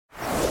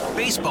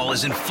Baseball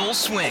is in full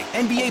swing.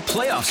 NBA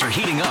playoffs are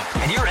heating up,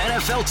 and your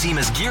NFL team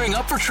is gearing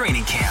up for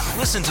training camp.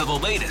 Listen to the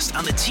latest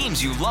on the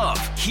teams you love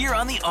here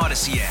on the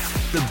Odyssey app.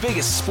 The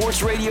biggest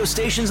sports radio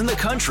stations in the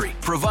country,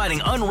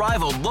 providing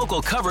unrivaled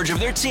local coverage of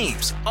their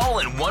teams, all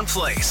in one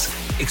place.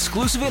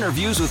 Exclusive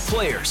interviews with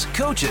players,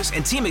 coaches,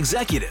 and team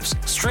executives,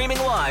 streaming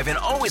live and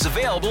always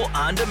available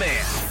on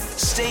demand.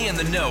 Stay in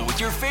the know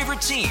with your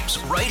favorite teams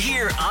right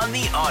here on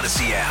the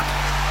Odyssey app.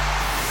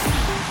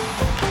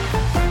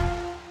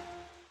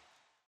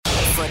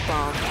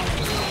 Football,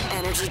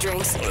 energy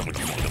drinks,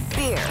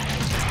 beer,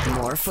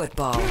 more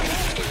football.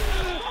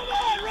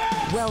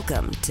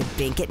 Welcome to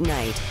Bink at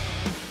Night.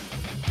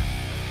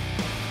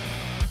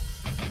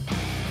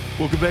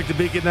 Welcome back to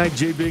Bink at Night.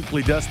 Jay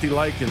Binkley, Dusty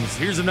Likens.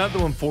 Here's another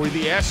one for you.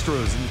 The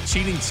Astros and the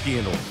cheating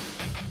scandal.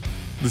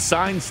 The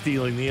sign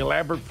stealing, the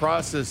elaborate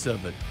process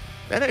of it.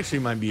 That actually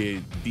might be a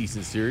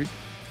decent series.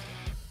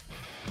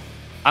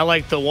 I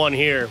like the one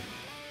here.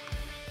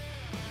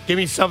 Give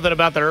me something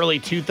about the early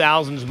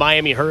 2000s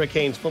Miami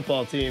Hurricanes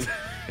football team.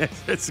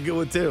 That's a good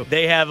one, too.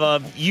 They have a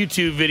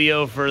YouTube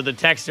video for the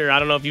texter. I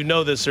don't know if you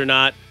know this or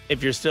not.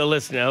 If you're still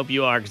listening, I hope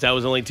you are, because that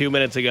was only 2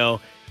 minutes ago.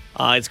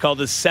 It's called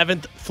the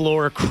 7th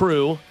Floor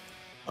Crew.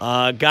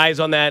 Guys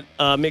on that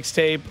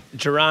mixtape,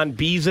 Bink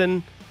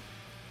Reason,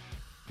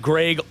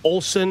 Greg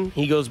Olson.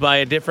 He goes by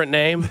a different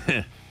name.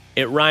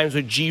 It rhymes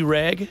with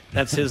G-Reg.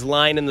 That's his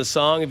line in the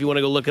song. If you want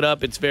to go look it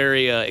up, it's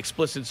very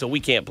explicit, so we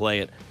can't play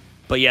it.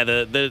 But, yeah,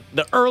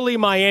 the early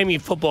Miami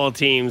football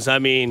teams, I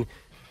mean,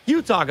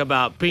 you talk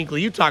about, Binkley,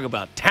 you talk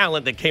about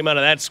talent that came out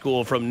of that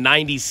school from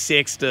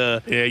 96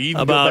 to yeah, you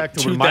even about go back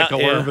to when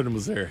Michael Irvin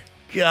was there.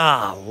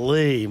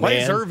 Golly, man. Why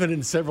is Irvin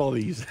in several of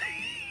these?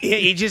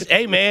 He just,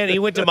 hey, man, he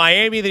went to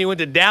Miami, then he went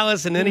to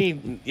Dallas, and then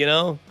he, you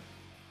know.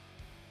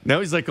 Now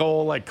he's like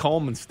all like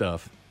calm and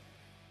stuff.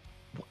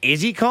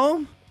 Is he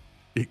calm?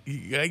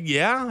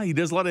 Yeah, he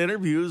does a lot of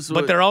interviews.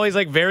 But they're always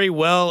like very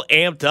well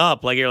amped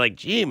up. Like you're like,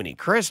 Jiminy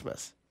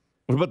Christmas.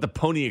 What about the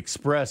Pony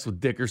Express with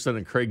Dickerson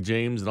and Craig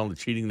James and all the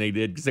cheating they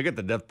did? Because they got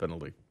the death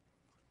penalty.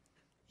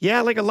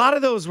 Yeah, like a lot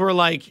of those were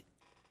like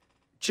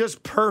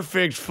just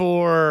perfect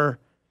for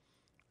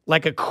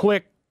like a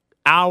quick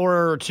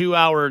hour or 2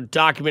 hour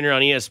documentary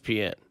on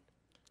ESPN.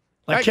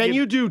 Like, can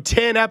you do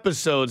 10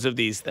 episodes of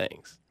these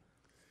things?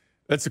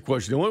 That's the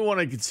question. The only one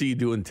I could see you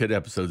doing 10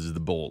 episodes is the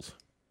Bulls.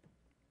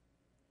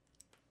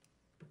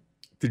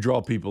 To draw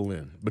people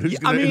in. But who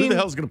the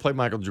hell's going to play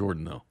Michael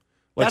Jordan, though?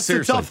 Like, that's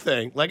seriously. the tough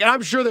thing. Like,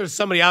 I'm sure there's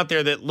somebody out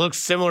there that looks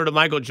similar to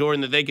Michael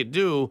Jordan that they could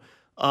do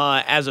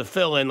as a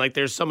fill-in. Like,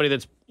 there's somebody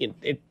that's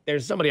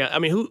there's somebody. I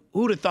mean, who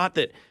would have thought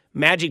that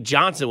Magic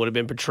Johnson would have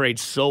been portrayed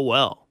so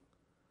well?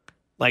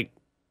 Like,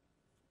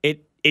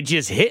 it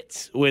just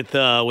hits with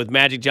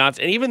Magic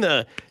Johnson, and even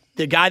the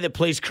guy that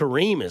plays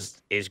Kareem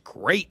is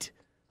great.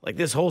 Like,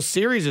 this whole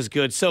series is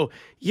good. So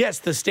yes,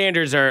 the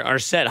standards are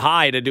set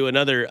high to do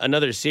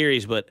another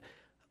series, but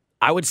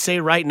I would say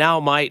right now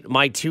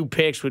my two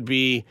picks would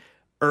be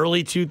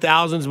early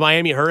 2000s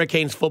Miami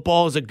Hurricanes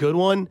football is a good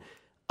one.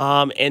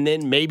 And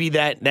then maybe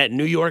that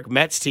New York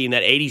Mets team,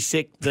 that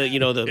 86,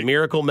 the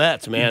Miracle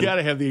Mets, man. You got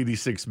to have the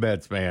 86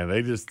 Mets, man.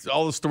 They just,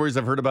 all the stories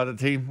I've heard about the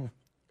team.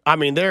 I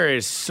mean, there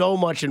is so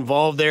much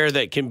involved there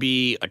that can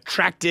be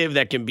attractive,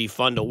 that can be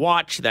fun to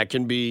watch, that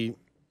can be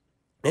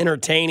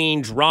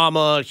entertaining,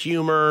 drama,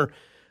 humor.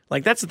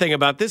 Like, that's the thing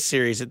about this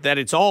series, that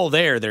it's all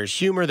there. There's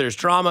humor, there's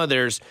drama,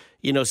 there's,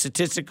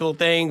 statistical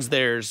things,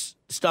 there's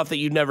stuff that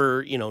you've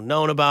never,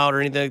 known about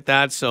or anything like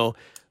that. So,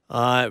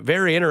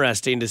 very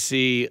interesting to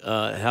see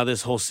how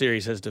this whole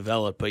series has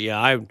developed. But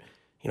yeah,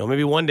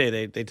 maybe one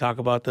day they talk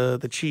about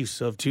the Chiefs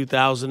of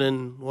 2000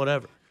 and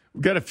whatever.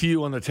 We've got a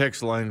few on the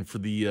text line for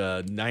the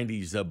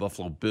 90s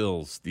Buffalo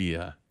Bills,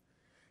 the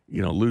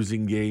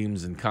losing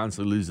games and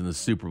constantly losing the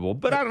Super Bowl.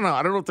 But I don't know.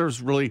 I don't know if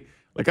there's really,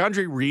 like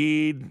Andre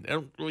Reed, I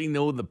don't really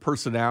know the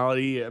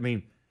personality. I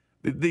mean,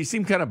 they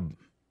seem kind of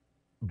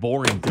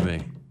boring to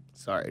me.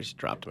 Sorry, I just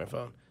dropped my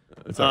phone.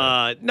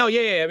 Right. No,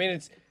 yeah. I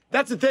mean,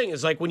 that's the thing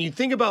is, like, when you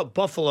think about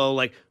Buffalo,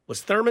 like,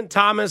 was Thurman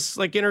Thomas,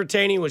 like,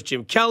 entertaining? Was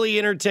Jim Kelly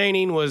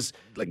entertaining? Was,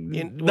 like,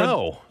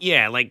 no.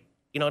 Yeah, like,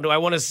 do I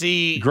want to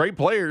see great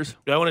players?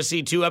 Do I want to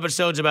see 2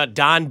 episodes about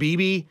Don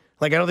Beebe?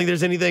 Like, I don't think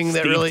there's anything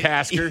that really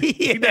Tasker.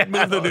 Yeah, that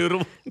move the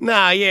noodle.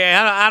 Nah,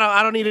 yeah,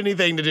 I don't need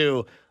anything to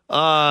do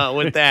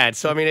with that.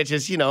 So I mean, it's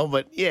just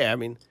but yeah, I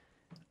mean,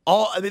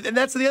 and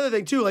that's the other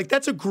thing too. Like,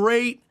 that's a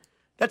great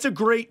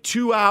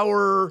 2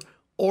 hour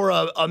or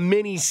a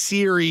mini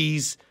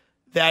series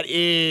that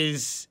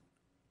is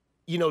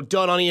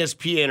done on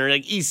ESPN or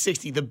like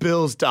E60, the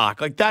Bills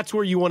doc. Like, that's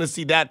where you want to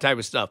see that type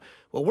of stuff.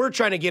 What we're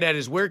trying to get at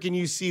is where can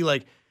you see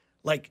like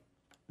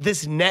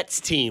this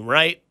Nets team,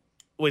 right?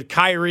 With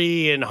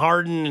Kyrie and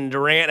Harden and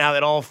Durant, how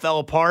that all fell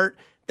apart.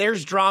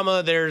 There's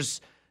drama.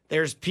 There's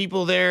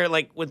people there.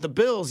 Like, with the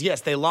Bills,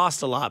 yes, they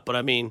lost a lot, but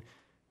I mean,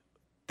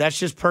 that's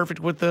just perfect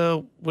with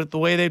the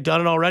way they've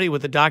done it already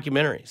with the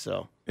documentary.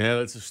 So yeah,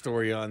 that's a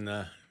story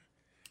on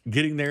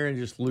getting there and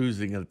just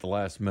losing at the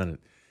last minute.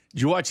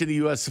 Did you watch any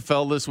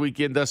USFL this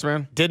weekend,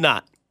 Dustman? Did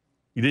not.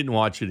 You didn't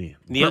watch any?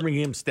 Yep.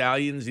 Birmingham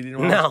Stallions, you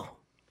didn't watch?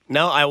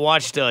 No, I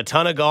watched a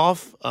ton of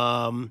golf.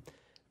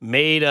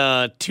 Made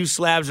 2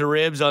 slabs of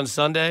ribs on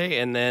Sunday,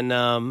 and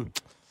then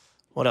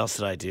what else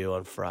did I do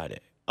on Friday?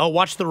 Oh,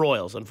 watch the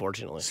Royals,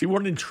 unfortunately. See,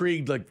 weren't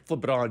intrigued, like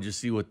flip it on, just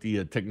see what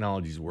the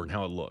technologies were and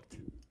how it looked.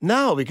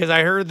 No, because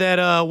I heard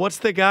that, what's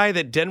the guy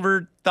that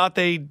Denver thought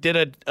they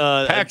did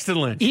Paxton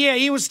Lynch. Yeah,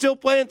 he was still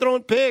playing,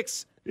 throwing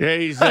picks. Yeah,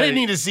 I didn't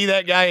need to see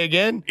that guy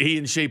again. He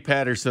and Shea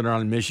Patterson are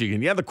on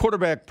Michigan. Yeah, the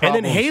quarterback problems.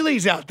 And then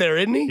Haley's out there,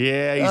 isn't he?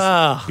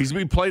 Yeah, he's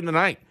been playing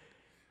tonight.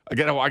 I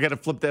gotta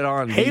flip that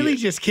on. Haley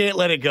just can't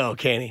let it go,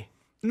 can he?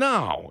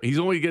 No, he's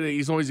always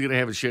gonna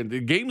have a shit. The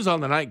game's on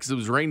the night because it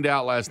was rained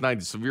out last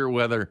night. Severe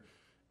weather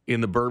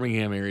in the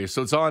Birmingham area,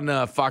 so it's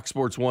on Fox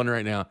Sports 1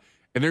 right now.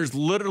 And there's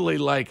literally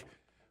like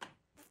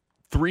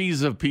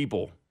threes of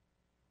people.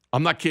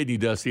 I'm not kidding you,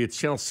 Dusty. It's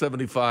channel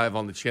 75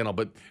 on the channel,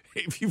 but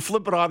if you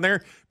flip it on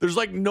there, there's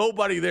like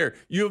nobody there.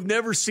 You have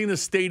never seen a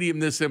stadium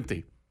this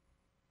empty.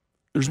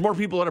 There's more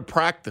people at a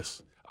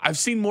practice. I've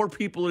seen more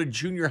people at a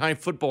junior high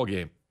football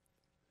game.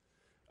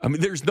 I mean,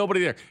 there's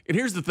nobody there. And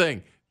here's the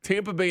thing.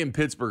 Tampa Bay and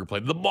Pittsburgh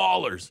played the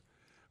Maulers.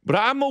 But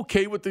I'm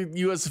okay with the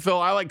USFL.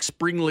 I like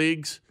spring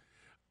leagues.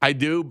 I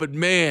do. But,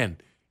 man,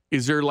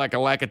 is there like a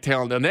lack of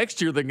talent? Now,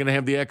 next year they're going to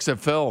have the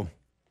XFL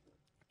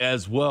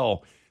as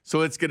well.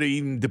 So it's going to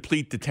even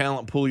deplete the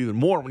talent pool even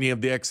more when you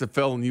have the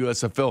XFL and the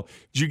USFL.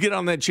 Did you get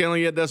on that channel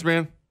yet,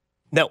 Dustman?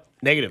 No,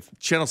 negative.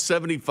 Channel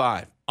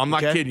 75. I'm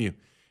not kidding you.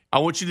 I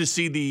want you to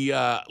see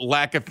the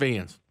lack of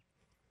fans.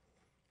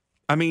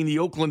 I mean, the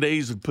Oakland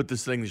A's would put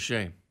this thing to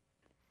shame.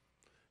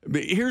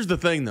 But here's the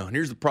thing, though, and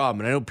here's the problem.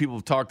 And I know people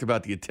have talked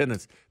about the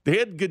attendance. They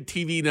had good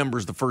TV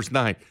numbers the first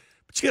night.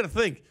 But you got to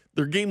think,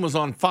 their game was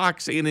on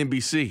Fox and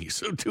NBC.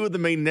 So 2 of the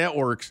main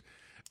networks,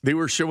 they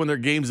were showing their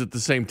games at the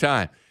same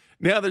time.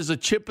 Now, there's a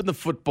chip in the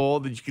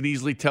football that you can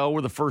easily tell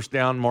where the first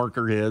down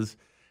marker is,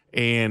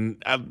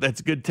 and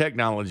that's good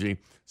technology.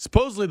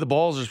 Supposedly, the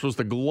balls are supposed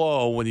to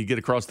glow when you get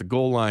across the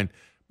goal line,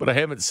 but I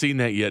haven't seen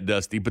that yet,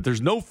 Dusty. But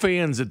there's no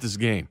fans at this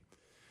game.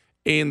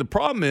 And the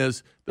problem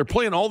is they're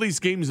playing all these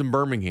games in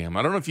Birmingham.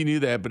 I don't know if you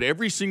knew that, but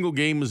every single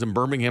game is in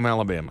Birmingham,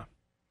 Alabama.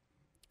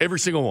 Every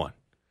single one.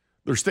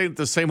 They're staying at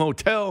the same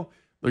hotel.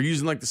 They're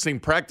using like the same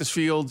practice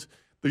fields.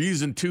 They're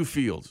using 2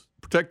 fields.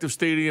 Protective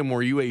Stadium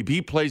where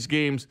UAB plays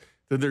games.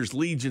 Then there's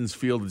Legion's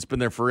Field that's been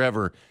there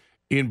forever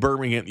in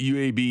Birmingham.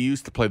 UAB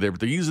used to play there, but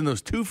they're using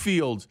those 2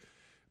 fields.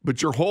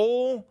 But your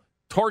whole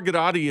target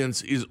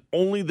audience is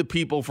only the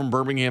people from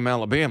Birmingham,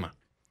 Alabama.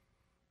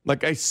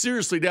 Like, I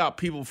seriously doubt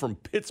people from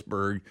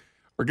Pittsburgh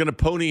are going to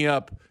pony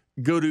up,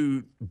 go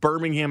to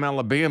Birmingham,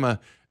 Alabama,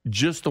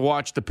 just to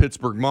watch the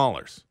Pittsburgh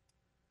Maulers.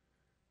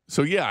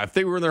 So, yeah, if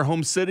they were in their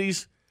home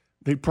cities,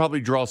 they'd probably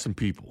draw some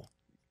people.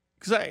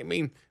 Because, I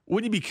mean,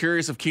 wouldn't you be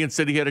curious if Kansas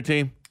City had a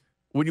team?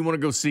 Wouldn't you want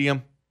to go see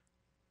them?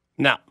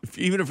 No.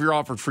 Even if you're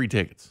offered free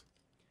tickets.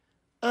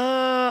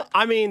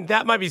 I mean,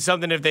 that might be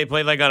something if they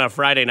played like on a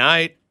Friday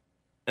night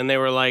and they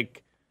were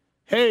like,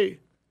 hey,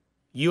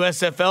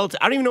 USFL.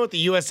 I don't even know what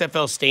the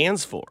USFL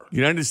stands for.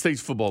 United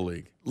States Football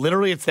League.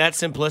 Literally, it's that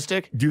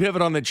simplistic? Do you have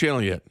it on that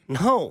channel yet?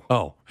 No.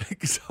 Oh.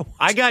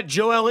 I got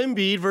Joel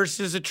Embiid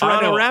versus the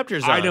Toronto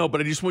Raptors on. I know, but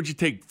I just want you to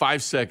take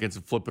 5 seconds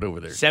and flip it over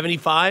there.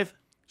 75?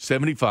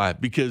 75,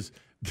 because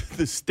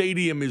the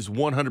stadium is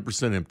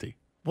 100% empty.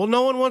 Well,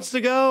 no one wants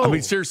to go. I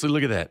mean, seriously,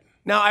 look at that.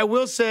 Now, I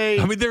will say...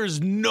 I mean, there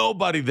is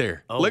nobody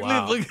there. Oh,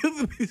 wow. Look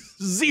at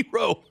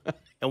zero.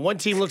 And one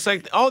team looks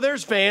like... Oh,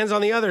 there's fans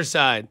on the other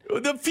side.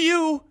 The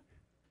few.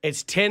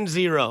 It's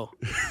 10-0.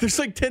 There's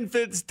like 10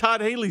 fans.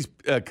 Todd Haley's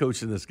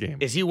coaching this game.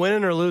 Is he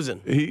winning or losing?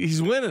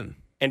 He's winning.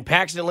 And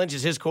Paxton Lynch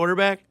is his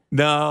quarterback?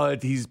 No,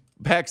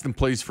 Paxton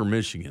plays for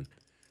Michigan.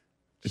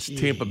 It's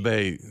Tampa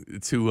Bay.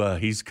 It's who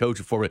he's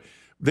coaching for.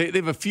 They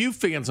have a few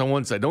fans on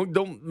one side.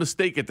 Don't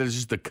mistake it. There's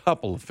just a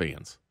couple of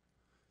fans.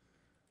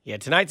 Yeah,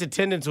 tonight's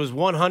attendance was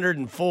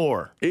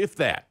 104. If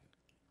that.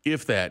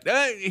 Here's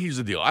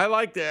the deal. I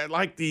like that.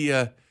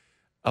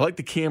 I like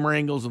the camera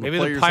angles and maybe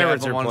the players the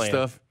Pirates have are on playing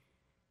stuff.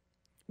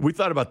 We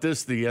thought about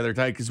this the other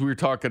night because we were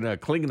talking.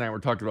 Kling and I were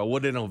talking about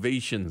what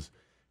innovations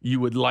you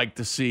would like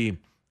to see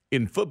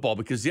in football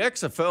because the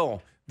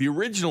XFL, the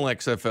original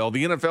XFL,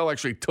 the NFL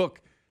actually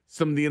took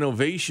some of the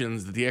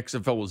innovations that the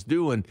XFL was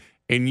doing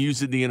and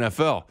used it in the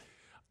NFL.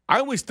 I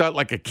always thought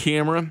like a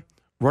camera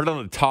right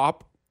on the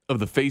top of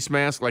the face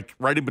mask, like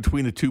right in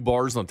between the 2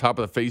 bars on top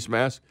of the face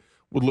mask,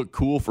 would look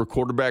cool for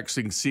quarterbacks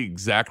so you can see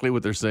exactly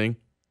what they're saying.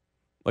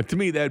 Like, to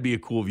me, that'd be a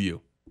cool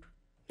view.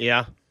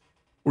 Yeah.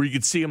 Where you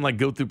could see them, like,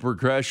 go through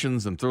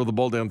progressions and throw the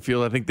ball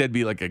downfield. I think that'd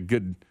be, like, a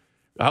good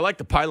 – I like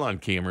the pylon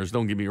cameras,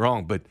 don't get me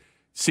wrong, but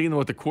seeing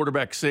what the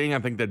quarterback's saying, I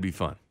think that'd be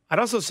fun. I'd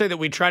also say that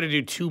we try to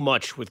do too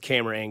much with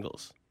camera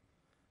angles.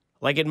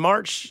 Like in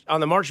March, on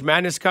the March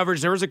Madness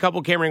coverage, there was a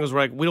couple camera angles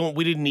where, like,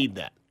 we didn't need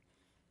that.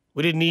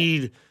 We didn't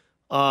need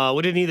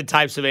the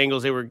types of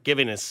angles they were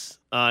giving us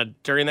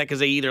during that because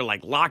they either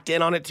like locked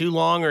in on it too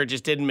long or it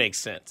just didn't make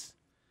sense.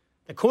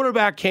 The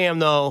quarterback cam,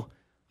 though,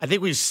 I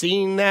think we've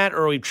seen that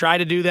or we've tried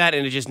to do that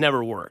and it just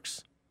never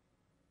works.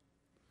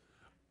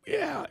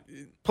 Yeah.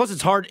 Plus,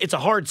 it's hard. It's a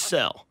hard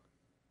sell.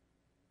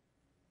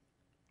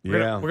 We're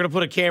Yeah. gonna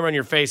put a camera on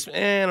your face. I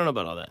don't know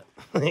about all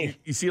that.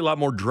 You see a lot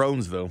more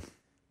drones, though.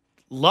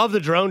 Love the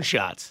drone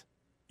shots.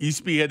 Used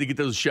to be you had to get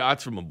those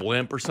shots from a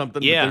blimp or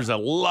something. Yeah. But there's a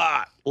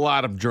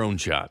lot of drone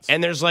shots.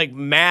 And there's like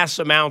mass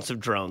amounts of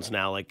drones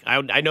now. Like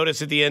I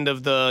noticed at the end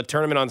of the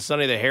tournament on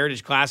Sunday, the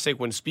Heritage Classic,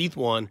 when Spieth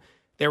won,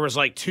 there was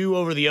like 2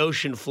 over the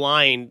ocean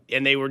flying,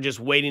 and they were just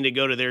waiting to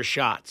go to their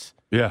shots.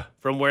 Yeah.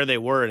 From where they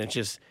were, and it's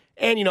just,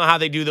 and you know how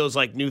they do those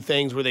like new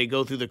things where they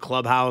go through the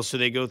clubhouse or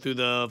they go through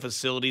the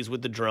facilities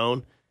with the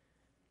drone.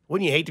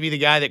 Wouldn't you hate to be the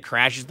guy that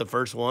crashes the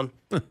first one?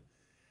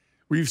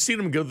 Well, you've seen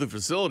them go to the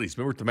facilities.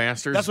 Remember at the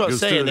Masters? That's what I'm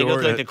saying. They go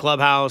through like the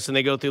clubhouse and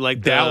they go through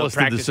like Dallas the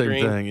practice did the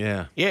same screen. thing.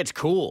 Yeah. Yeah, it's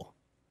cool.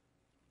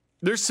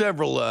 There's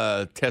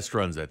several test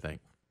runs, I think.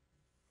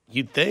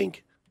 You'd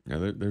think.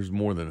 Yeah, there's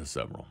more than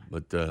several,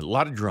 but a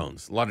lot of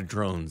drones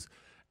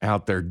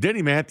out there.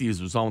 Denny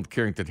Matthews was on with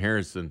Carrington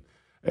Harrison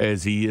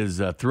as he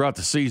is throughout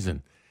the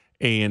season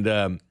and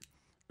on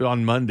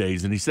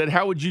Mondays, and he said,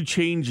 how would you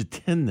change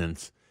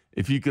attendance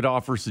if you could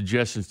offer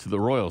suggestions to the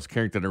Royals?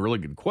 Carrington, a really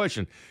good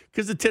question,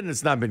 because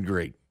attendance not been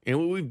great. And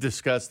what we've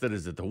discussed that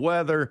is that the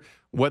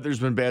weather's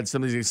been bad.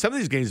 Some of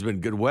these games have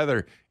been good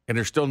weather, and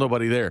there's still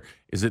nobody there.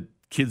 Is it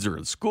kids are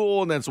in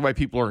school, and that's why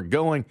people aren't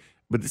going?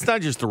 But it's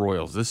not just the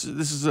Royals. This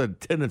is an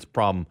attendance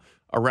problem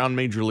around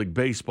Major League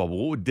Baseball. But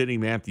what would Denny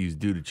Matthews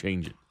do to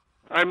change it?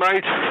 I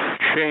might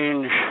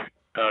change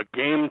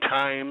game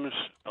times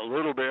a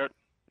little bit,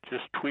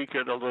 just tweak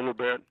it a little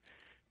bit.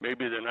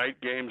 Maybe the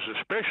night games,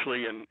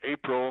 especially in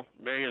April,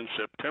 May, and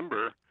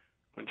September,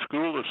 when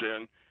school is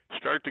in,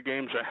 start the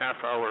games a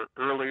half hour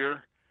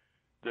earlier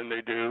than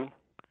they do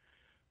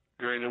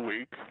during the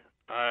week.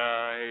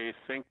 I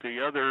think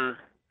the other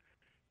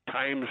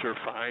times are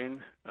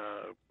fine.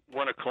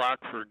 1 o'clock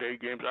for day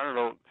games. I don't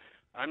know.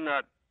 I'm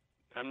not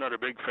a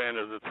big fan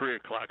of the 3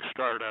 o'clock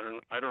start.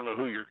 I don't know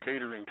who you're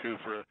catering to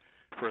for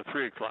a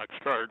 3 o'clock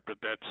start, but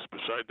that's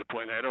beside the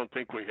point. I don't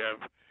think we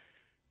have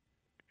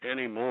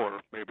any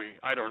more. Maybe,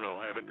 I don't know.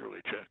 I haven't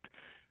really checked.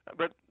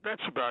 But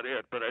that's about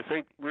it. But I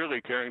think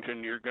really,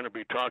 Carrington, you're going to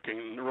be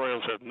talking. The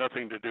Royals have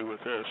nothing to do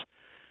with this.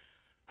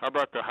 How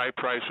about the high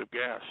price of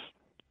gas?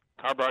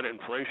 How about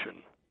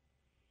inflation?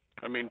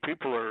 I mean,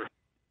 people are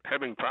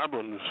having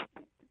problems.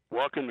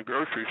 Walk in the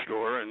grocery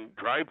store and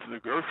drive to the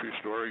grocery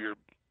store. You're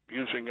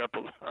using up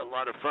a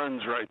lot of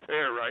funds right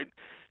there, right?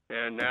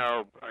 And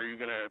now, are you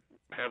going to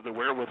have the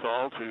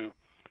wherewithal to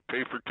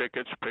pay for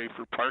tickets, pay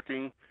for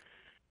parking,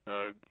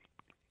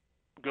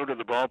 go to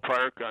the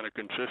ballpark on a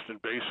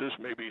consistent basis,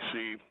 maybe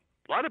see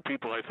 – a lot of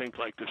people, I think,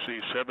 like to see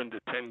 7 to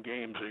 10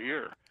 games a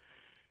year.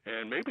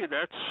 And maybe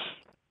that's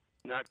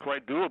not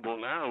quite doable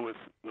now with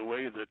the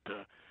way that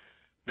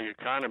the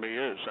economy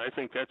is. I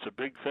think that's a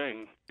big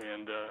thing.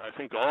 And I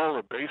think all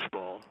of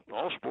baseball,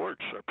 all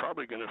sports, are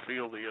probably going to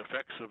feel the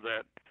effects of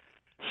that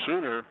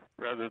sooner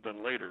rather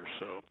than later.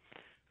 So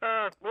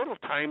little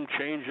time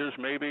changes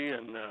maybe,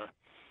 and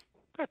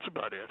that's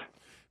about it.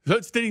 So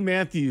it's Denny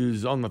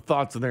Matthews on the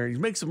thoughts in there. He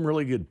makes some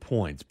really good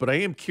points, but I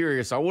am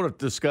curious. I want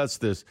to discuss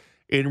this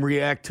and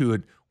react to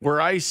it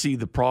where I see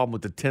the problem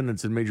with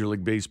attendance in Major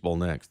League Baseball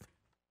next.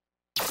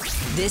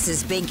 This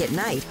is Bink at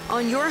Night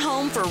on your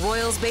home for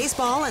Royals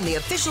baseball and the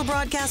official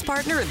broadcast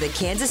partner of the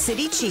Kansas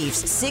City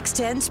Chiefs,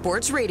 610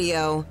 Sports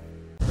Radio.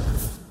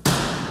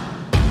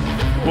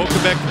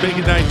 Welcome back to Bink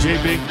at Night. Jay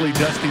Binkley,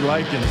 Dusty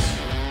Likens.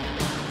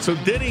 So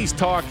Denny's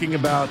talking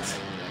about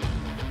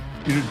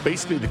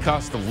basically the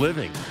cost of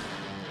living.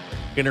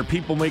 And are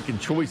people making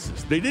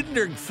choices? They didn't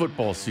during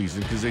football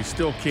season because they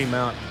still came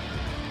out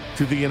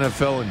to the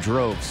NFL in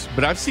droves.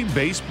 But I've seen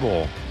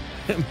baseball.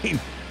 I mean,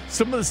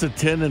 some of this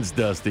attendance,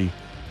 Dusty.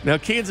 Now,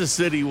 Kansas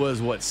City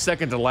was,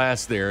 second to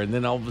last there. And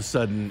then all of a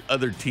sudden,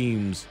 other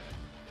teams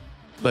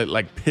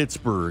like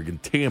Pittsburgh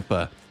and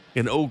Tampa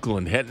and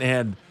Oakland hadn't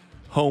had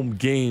home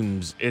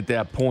games at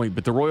that point.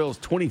 But the Royals,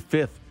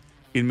 25th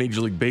in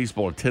Major League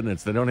Baseball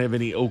attendance. They don't have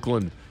any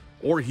Oakland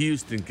or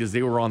Houston because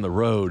they were on the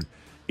road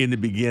in the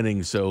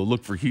beginning, so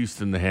look for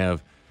Houston to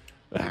have,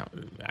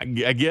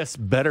 I guess,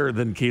 better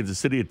than Kansas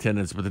City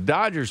attendance. But the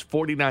Dodgers,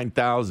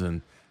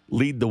 49,000,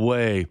 lead the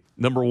way.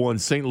 Number one,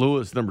 St.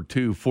 Louis, number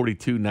two,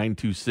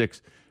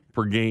 42,926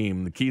 per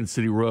game. The Kansas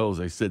City Royals,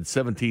 I said,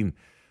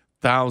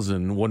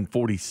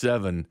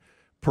 17,147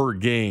 per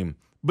game.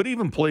 But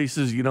even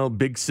places,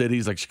 big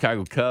cities like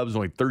Chicago Cubs,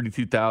 only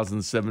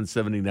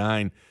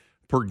 32,779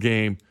 per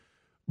game.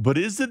 But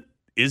is it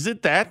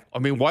that? I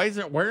mean, why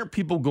aren't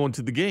people going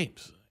to the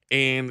games?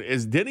 And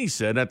as Denny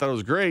said, and I thought it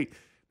was great,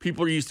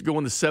 people are used to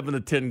going to 7 to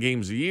 10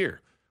 games a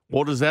year.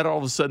 Well, does that all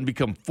of a sudden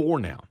become 4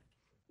 now?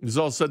 Does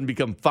all of a sudden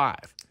become 5?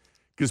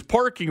 Because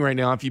parking right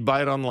now, if you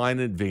buy it online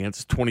in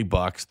advance, it's $20,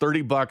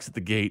 $30 at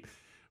the gate,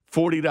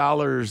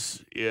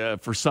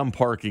 $40 for some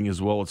parking as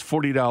well. It's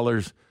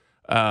 $40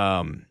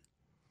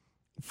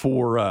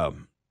 for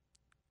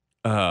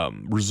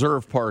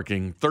reserve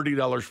parking,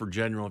 $30 for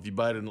general. If you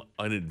buy it in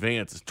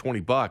advance, it's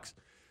 $20.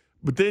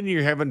 But then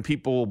you're having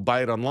people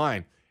buy it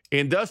online.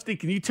 And, Dusty,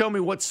 can you tell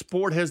me what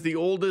sport has the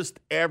oldest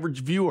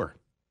average viewer?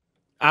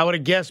 I would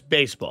have guessed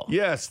baseball.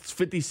 Yes, it's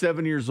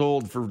 57 years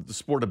old for the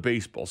sport of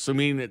baseball. So, I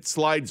mean, it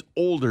slides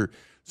older.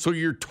 So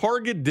your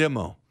target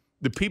demo,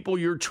 the people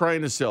you're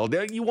trying to sell,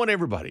 you want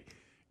everybody.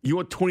 You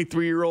want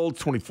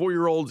 23-year-olds,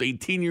 24-year-olds,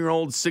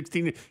 18-year-olds,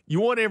 16.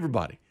 You want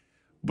everybody.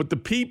 But the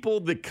people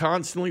that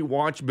constantly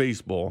watch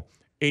baseball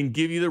and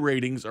give you the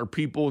ratings are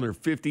people in their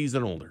 50s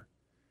and older.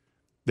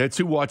 That's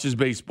who watches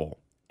baseball.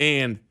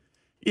 And,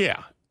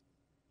 yeah,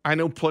 I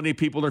know plenty of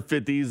people in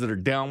their 50s that are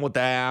down with the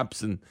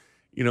apps and,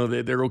 you know,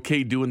 they're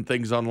okay doing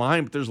things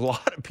online. But there's a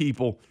lot of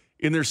people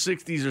in their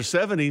 60s or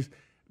 70s,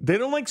 they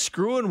don't like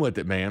screwing with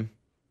it, man.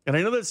 And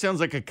I know that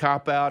sounds like a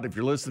cop-out. If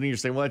you're listening, you're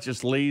saying, well, that's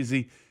just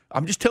lazy.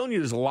 I'm just telling you,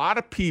 there's a lot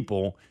of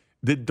people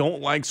that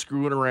don't like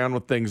screwing around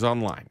with things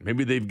online.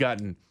 Maybe they've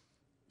gotten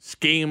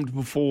scammed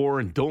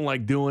before and don't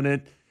like doing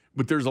it.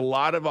 But there's a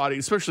lot of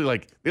audience, especially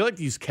like they like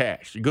to use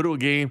cash. You go to a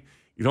game,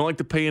 you don't like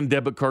to pay in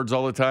debit cards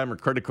all the time or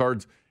credit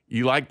cards.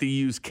 You like to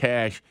use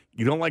cash.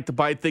 You don't like to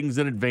buy things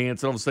in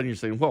advance. And all of a sudden you're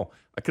saying, well,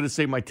 I could have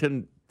saved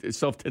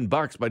myself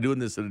 $10 by doing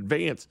this in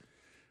advance.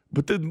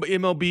 But the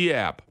MLB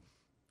app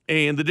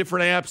and the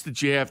different apps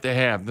that you have to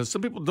have. Now,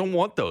 some people don't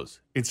want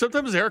those. And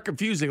sometimes they are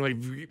confusing.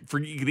 Like you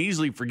can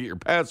easily forget your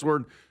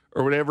password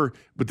or whatever.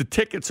 But the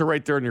tickets are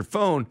right there on your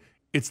phone.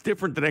 It's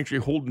different than actually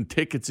holding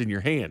tickets in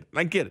your hand. And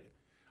I get it.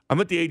 I'm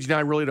at the age now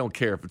I really don't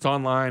care. If it's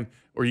online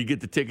or you get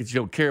the tickets, you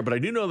don't care. But I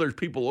do know there's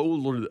people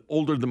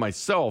older than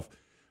myself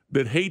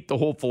that hate the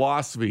whole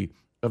philosophy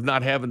of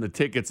not having the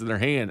tickets in their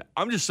hand.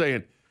 I'm just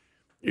saying,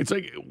 it's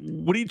like,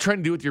 what are you trying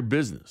to do with your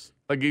business?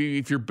 Like,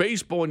 if your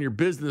baseball and your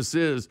business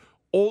is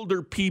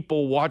older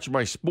people watch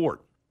my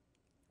sport,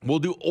 well,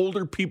 do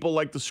older people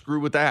like to screw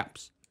with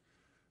apps?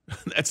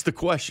 That's the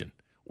question.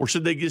 Or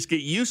should they just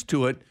get used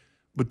to it,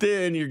 but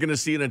then you're going to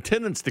see an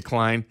attendance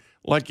decline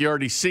like you're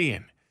already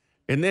seeing?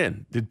 And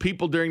then, did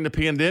people during the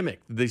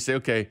pandemic, did they say,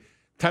 okay,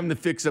 time to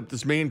fix up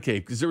this man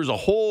cave? Because there was a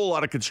whole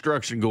lot of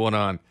construction going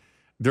on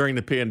during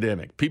the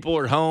pandemic. People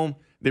are home.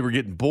 They were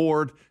getting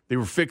bored. They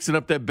were fixing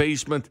up that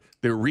basement.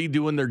 They were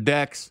redoing their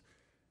decks,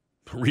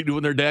 putting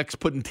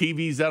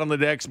TVs out on the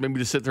decks, maybe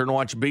to sit there and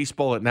watch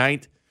baseball at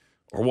night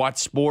or watch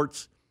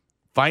sports,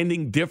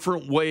 finding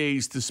different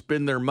ways to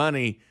spend their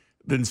money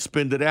than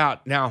spend it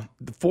out. Now,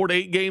 the 7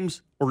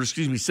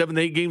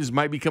 to 8 games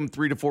might become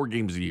 3 to 4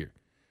 games a year.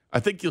 I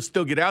think you'll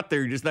still get out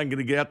there. You're just not going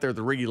to get out there with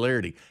the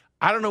regularity.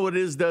 I don't know what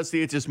it is,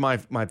 Dusty. It's just my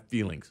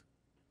feelings.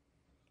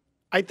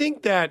 I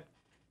think that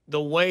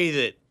the way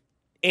that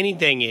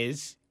anything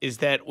is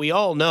that we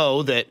all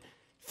know that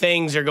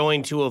things are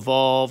going to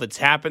evolve. It's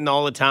happened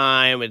all the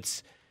time.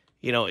 It's,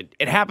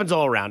 it happens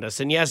all around us.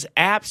 And yes,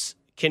 apps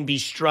can be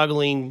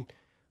struggling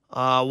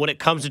when it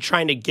comes to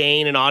trying to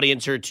gain an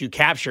audience or to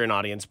capture an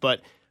audience. But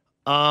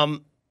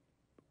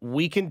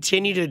we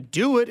continue to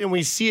do it, and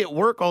we see it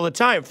work all the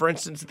time. For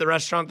instance, at the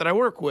restaurant that I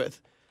work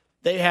with,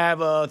 they have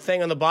a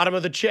thing on the bottom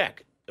of the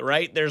check,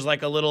 right? There's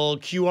like a little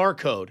QR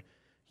code.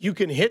 You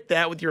can hit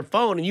that with your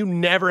phone, and you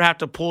never have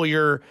to pull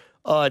your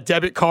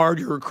debit card,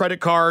 your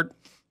credit card,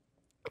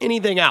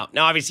 anything out.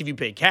 Now, obviously, if you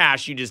pay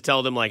cash, you just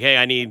tell them, like, hey,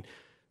 I need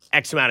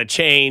X amount of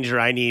change, or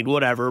I need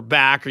whatever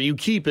back, or you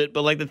keep it.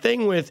 But, like, the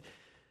thing with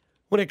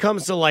when it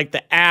comes to, like,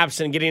 the apps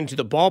and getting into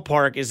the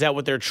ballpark is that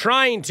what they're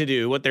trying to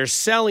do, what their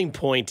selling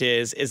point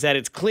is that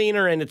it's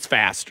cleaner and it's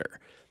faster.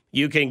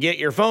 You can get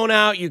your phone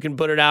out, you can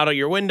put it out of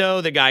your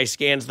window, the guy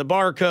scans the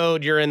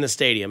barcode, you're in the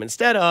stadium.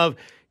 Instead of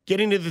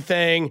getting to the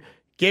thing,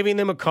 giving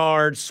them a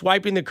card,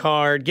 swiping the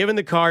card, giving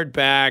the card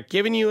back,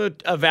 giving you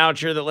a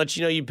voucher that lets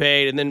you know you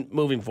paid, and then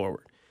moving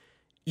forward.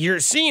 You're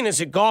seeing this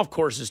at golf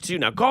courses, too.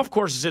 Now, golf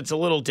courses, it's a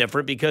little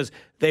different because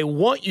they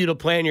want you to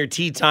plan your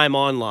tee time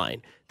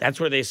online. That's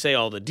where they say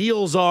all the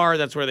deals are.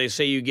 That's where they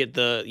say you get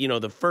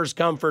the first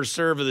come, first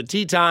serve of the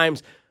tee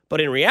times. But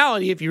in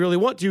reality, if you really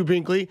want to,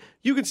 Binkley,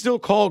 you can still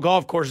call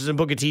golf courses and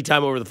book a tee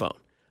time over the phone.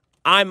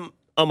 I'm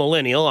a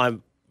millennial.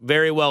 I'm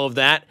very well of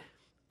that.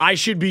 I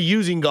should be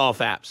using golf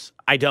apps.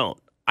 I don't.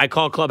 I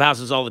call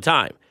clubhouses all the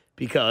time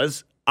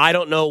because I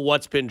don't know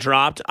what's been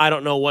dropped. I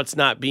don't know what's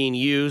not being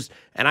used.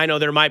 And I know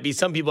there might be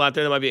some people out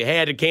there that might be, hey, I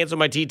had to cancel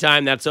my tee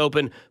time. That's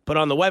open. But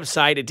on the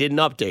website, it didn't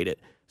update it.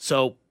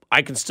 So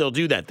I can still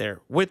do that there.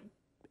 With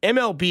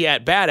MLB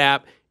at Bat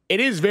app, it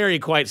is very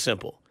quite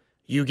simple.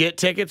 You get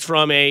tickets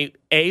from a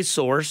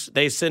source.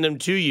 They send them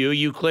to you.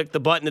 You click the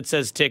button that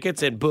says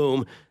tickets, and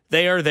boom,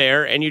 they are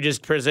there, and you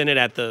just present it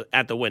at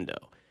the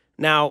window.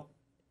 Now,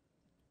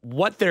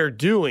 what they're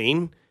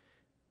doing,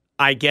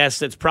 I guess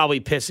that's probably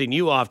pissing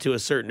you off to a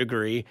certain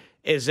degree,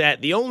 is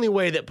that the only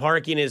way that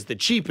parking is the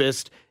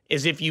cheapest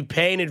is if you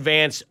pay in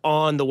advance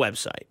on the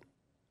website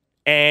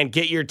and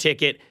get your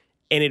ticket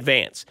in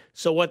advance.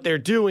 So what they're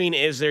doing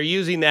is they're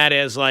using that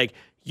as like,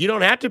 you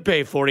don't have to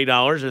pay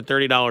 $40 or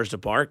 $30 to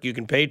park. You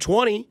can pay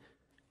 $20.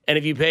 And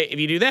if you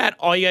do that,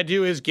 all you got to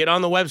do is get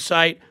on the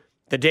website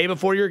the day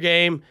before your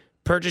game,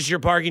 purchase your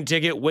parking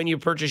ticket when you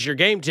purchase your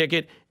game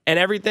ticket, and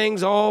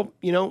everything's all,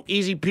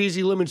 easy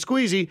peasy, lemon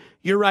squeezy.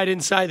 You're right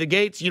inside the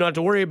gates. You don't have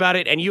to worry about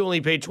it, and you only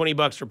pay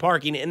 $20 for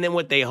parking. And then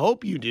what they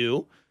hope you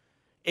do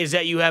is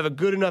that you have a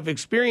good enough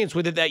experience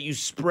with it that you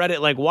spread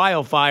it like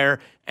wildfire,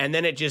 and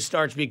then it just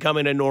starts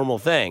becoming a normal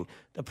thing.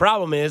 The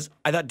problem is,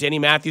 I thought Denny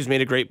Matthews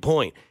made a great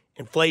point.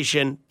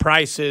 Inflation,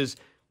 prices,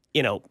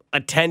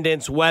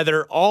 attendance,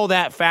 weather, all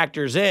that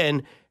factors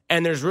in.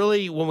 And there's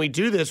really, when we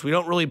do this, we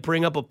don't really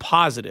bring up a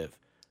positive.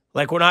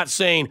 Like, we're not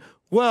saying,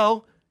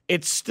 well,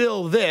 it's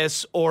still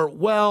this, or,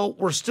 well,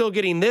 we're still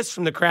getting this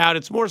from the crowd.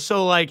 It's more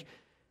so like,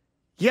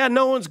 yeah,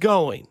 no one's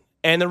going.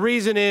 And the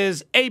reason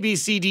is A, B,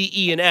 C, D,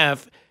 E, and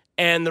F.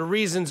 And the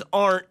reasons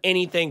aren't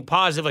anything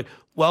positive. Like,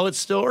 well, it's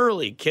still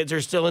early. Kids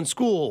are still in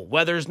school.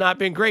 Weather's not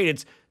been great.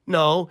 It's,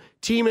 no,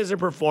 team isn't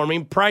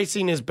performing.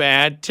 Pricing is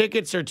bad.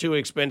 Tickets are too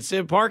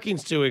expensive.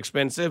 Parking's too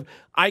expensive.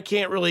 I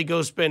can't really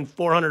go spend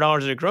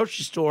 $400 at a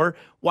grocery store.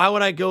 Why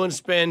would I go and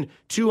spend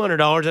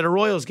 $200 at a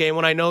Royals game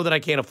when I know that I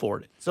can't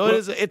afford it? So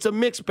it's a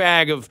mixed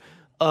bag of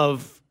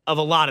a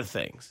lot of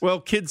things.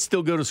 Well, kids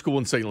still go to school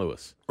in St.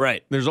 Louis.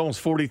 Right. There's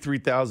almost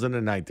 43,000 a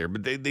night there,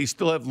 but they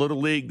still have Little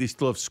League. They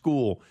still have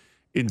school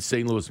in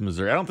St. Louis,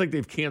 Missouri. I don't think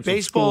they've canceled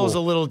Baseball school. is a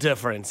little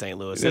different in St.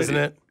 Louis, isn't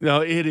it?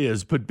 No, it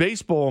is. But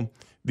baseball,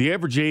 the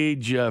average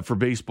age for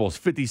baseball is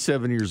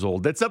 57 years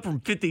old. That's up from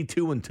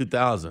 52 in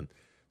 2000.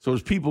 So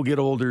as people get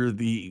older,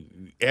 the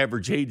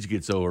average age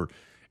gets older.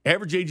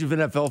 Average age of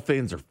NFL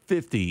fans are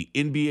 50,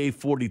 NBA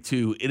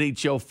 42,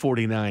 NHL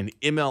 49,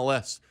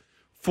 MLS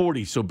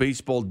 40. So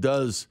baseball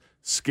does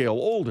scale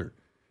older.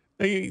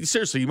 Now,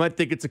 seriously, you might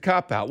think it's a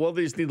cop-out. Well,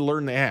 they just need to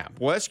learn the app.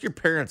 Well, ask your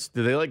parents,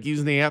 do they like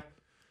using the app?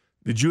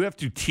 Did you have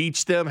to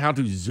teach them how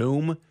to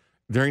Zoom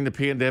during the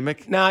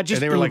pandemic? Nah,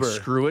 just and they were Uber. like,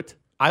 screw it.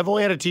 I've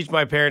only had to teach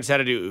my parents how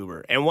to do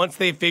Uber. And once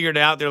they figured it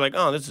out, they're like,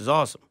 oh, this is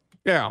awesome.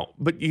 Yeah,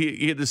 but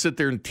you had to sit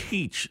there and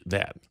teach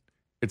that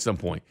at some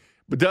point.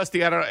 But,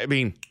 Dusty, I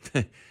mean,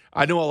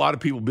 I know a lot of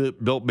people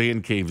built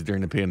man caves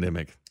during the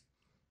pandemic,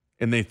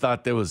 and they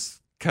thought that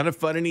was kind of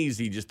fun and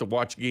easy just to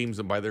watch games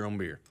and buy their own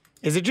beer.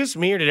 Is it just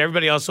me, or did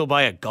everybody also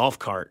buy a golf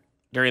cart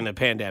during the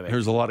pandemic?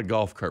 There's a lot of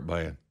golf cart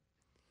buying.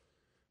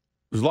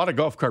 There's a lot of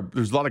golf cart.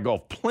 There's a lot of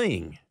golf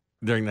playing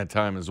during that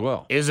time as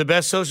well. It was the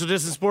best social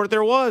distance sport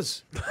there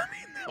was.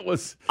 That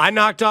was. I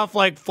knocked off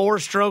like 4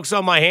 strokes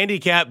on my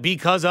handicap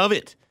because of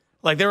it.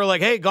 Like, they were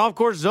like, hey, golf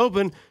course is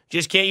open.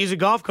 Just can't use a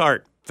golf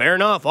cart. Fair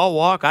enough. I'll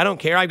walk. I don't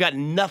care. I've got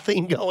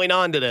nothing going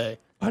on today.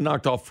 I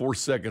knocked off 4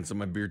 seconds of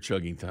my beer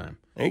chugging time.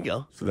 There you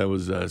go. So that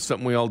was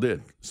something we all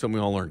did. Something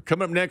we all learned.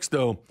 Coming up next,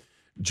 though,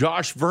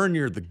 Josh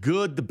Vernier, the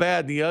good, the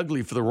bad, and the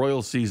ugly for the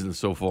Royals season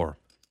so far.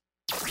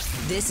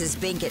 This is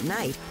Bink at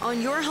Night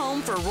on your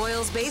home for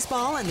Royals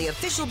baseball and the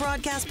official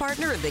broadcast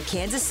partner of the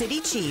Kansas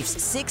City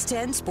Chiefs,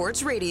 610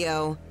 Sports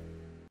Radio.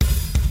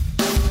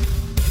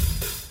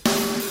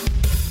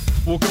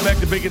 Welcome back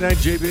to Bink at Night.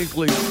 Jay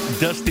Binkley,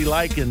 Dusty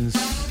Likens.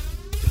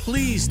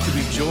 Pleased to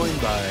be joined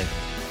by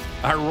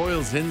our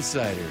Royals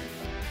insider,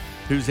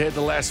 who's had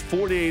the last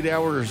 48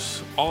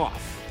 hours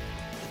off.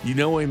 You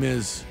know him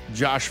as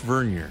Josh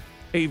Vernier.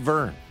 Hey,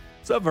 Vern.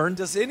 What's up, Vern?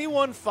 Does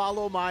anyone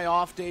follow my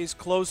off days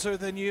closer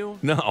than you?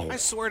 No. I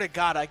swear to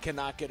God, I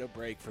cannot get a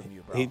break from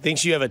you, bro. He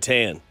thinks you have a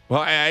tan.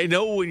 Well, I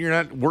know when you're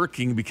not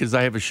working because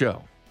I have a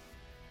show.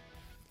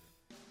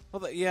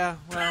 Well, I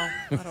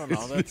don't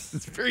know.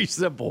 It's very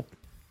simple.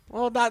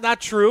 Well,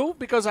 not true,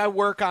 because I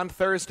work on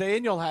Thursday,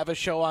 and you'll have a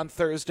show on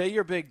Thursday,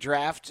 your big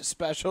draft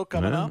special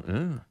coming up.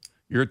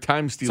 You're a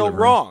time stealer.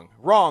 So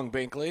wrong,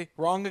 Binkley.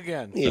 Wrong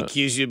again. He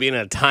accused you of being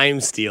a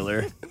time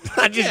stealer.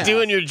 Not just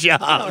doing your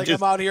job.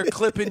 I'm out here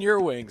clipping your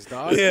wings,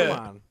 dog. Yeah. Come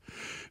on.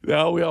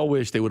 No, we all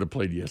wish they would have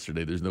played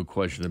yesterday. There's no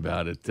question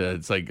about it.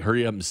 It's like,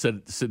 hurry up and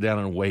sit down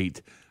and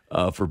wait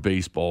for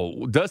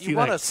baseball. Dusty, You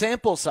want a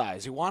sample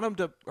size. You want them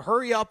to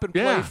hurry up and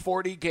play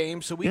 40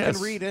 games so we can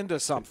read into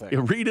something.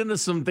 Yeah, read into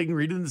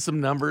some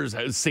numbers.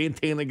 Is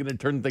Santana going to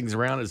turn things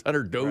around? Is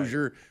Hunter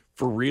Dozier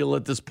for real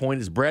at this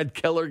point? Is Brad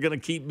Keller going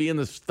to keep being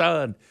the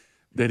stud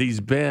that he's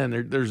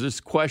been? There's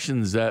just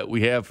questions that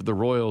we have for the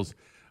Royals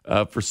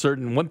for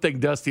certain. One thing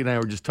Dusty and I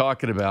were just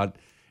talking about,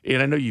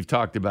 and I know you've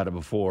talked about it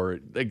before,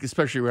 like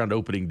especially around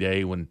opening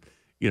day when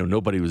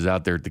nobody was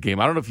out there at the game.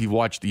 I don't know if you've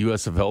watched the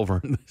USFL,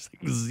 Vern. There's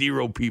like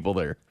 0 people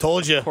there.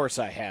 Told you. Of course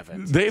I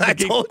haven't.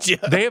 Told you.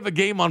 They have a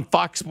game on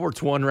Fox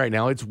Sports 1 right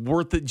now. It's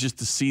worth it just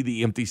to see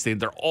the empty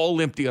stand. They're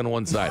all empty on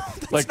one side.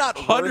 Like not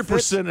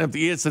 100% empty.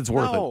 Yes, it's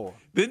worth it.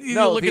 Then you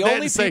look the at that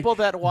only and say, people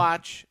that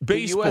watch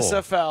baseball. the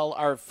USFL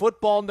are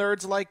football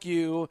nerds like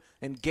you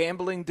and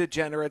gambling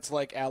degenerates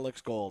like Alex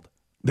Gold.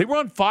 They were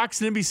on Fox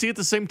and NBC at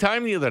the same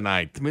time the other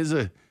night. I mean, it's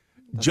a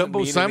jumbo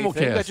Doesn't mean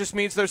anything. simulcast. That just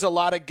means there's a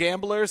lot of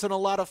gamblers and a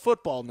lot of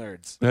football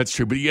nerds. That's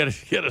true, but you got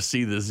to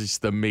see this. It's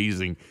just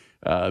amazing,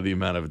 the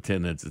amount of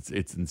attendance.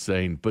 It's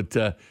insane. But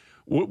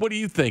what do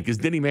you think? As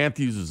Denny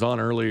Matthews was on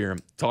earlier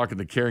talking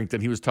to Carrington,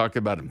 he was talking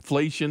about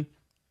inflation,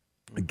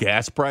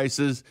 gas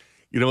prices.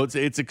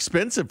 It's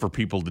expensive for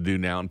people to do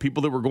now, and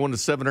people that were going to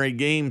 7 or 8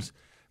 games,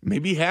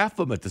 maybe half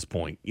of them at this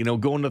point.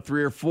 Going to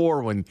 3 or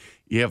 4 when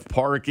you have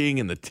parking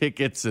and the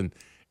tickets and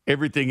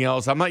everything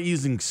else. I'm not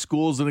using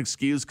school as an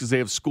excuse because they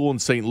have school in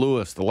St.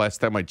 Louis the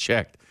last time I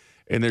checked,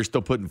 and they're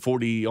still putting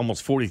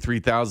almost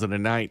 43,000 a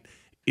night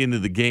into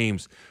the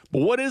games.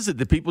 But what is it?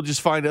 Do people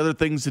just find other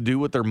things to do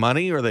with their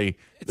money, or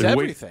It's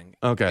everything.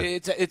 Okay,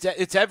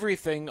 it's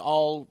everything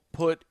all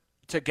put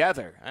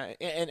together.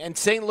 And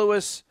St.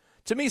 Louis,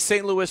 to me,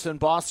 St. Louis and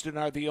Boston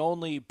are the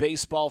only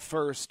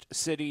baseball-first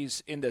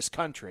cities in this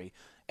country.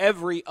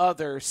 Every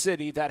other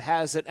city that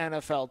has an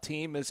NFL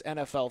team is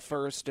NFL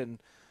first and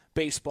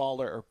baseball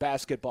or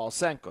basketball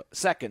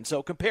second.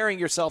 So comparing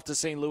yourself to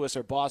St. Louis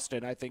or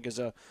Boston, I think, is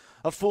a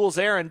fool's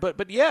errand.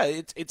 But yeah,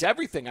 it's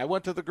everything. I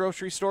went to the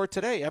grocery store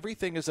today.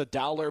 Everything is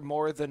 $1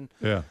 more than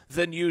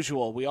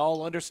usual. We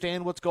all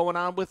understand what's going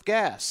on with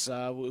gas.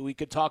 We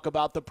could talk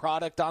about the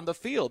product on the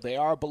field. They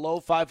are below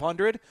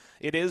 500.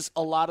 It is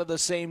a lot of the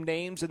same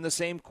names and the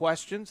same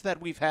questions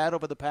that we've had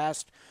over the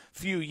past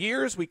few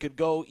years. We could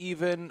go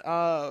even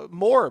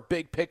more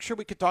big picture.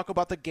 We could talk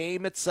about the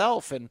game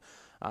itself and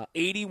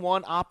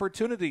 81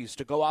 opportunities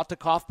to go out to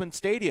Kauffman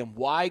Stadium.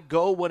 Why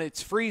go when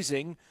it's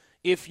freezing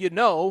if you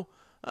know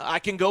I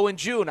can go in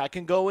June, I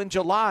can go in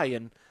July?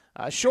 And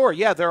sure,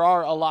 yeah, there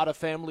are a lot of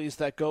families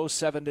that go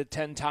 7 to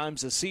 10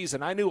 times a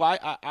season. I knew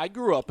I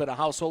grew up in a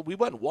household. We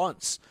went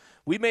once.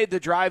 We made the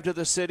drive to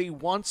the city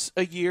once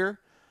a year.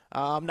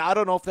 Now, I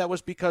don't know if that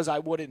was because I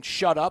wouldn't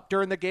shut up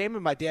during the game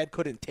and my dad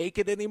couldn't take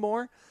it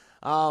anymore.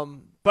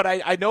 But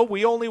I know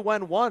we only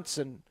went once,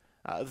 and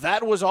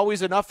that was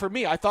always enough for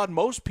me. I thought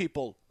most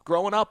people,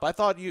 growing up,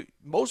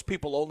 most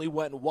people only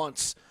went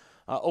once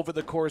over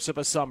the course of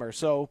a summer.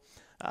 So,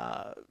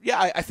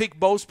 I think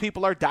most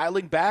people are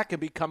dialing back and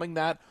becoming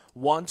that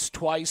once,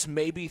 twice,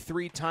 maybe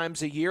 3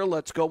 times a year.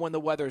 Let's go when the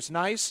weather's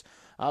nice.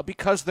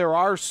 Because there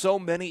are so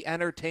many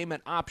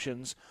entertainment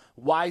options,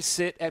 why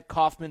sit at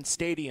Kauffman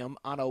Stadium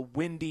on a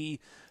windy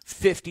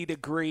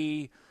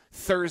 50-degree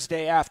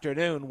Thursday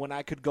afternoon when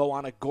I could go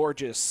on a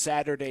gorgeous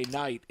Saturday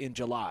night in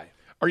July?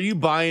 Are you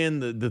buying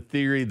the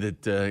theory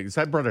that, because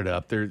I brought it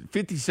up, they're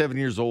 57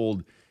 years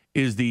old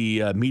is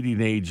the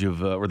median age of,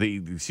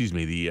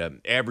 the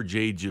average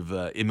age of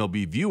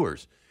MLB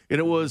viewers. And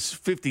it was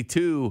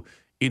 52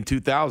 in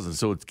 2000,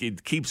 so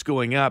it keeps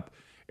going up.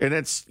 And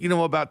that's,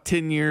 about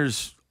 10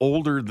 years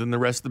older than the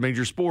rest of the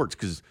major sports,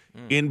 because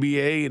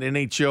NBA and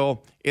NHL,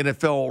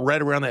 NFL,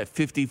 right around that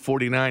 50,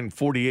 49,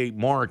 48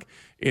 mark.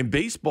 And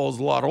baseball is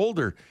a lot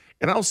older.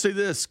 And I'll say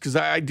this, because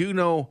I do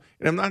know,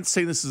 and I'm not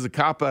saying this is a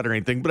cop-out or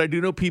anything, but I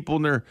do know people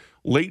in their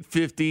late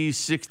 50s,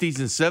 60s,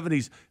 and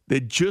 70s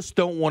that just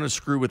don't want to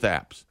screw with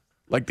apps.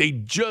 Like, they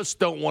just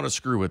don't want to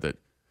screw with it.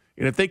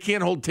 And if they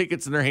can't hold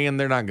tickets in their hand,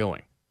 they're not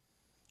going.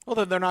 Well,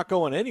 then they're not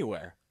going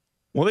anywhere.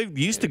 Well, they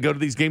used to go to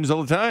these games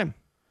all the time.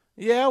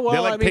 Yeah, well, they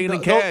like paying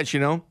in cash,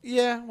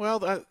 Yeah,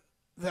 well,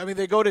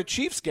 they go to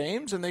Chiefs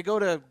games, and they go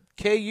to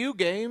KU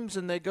games,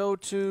 and they go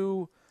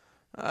to,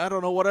 I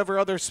don't know, whatever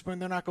other,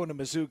 they're not going to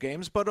Mizzou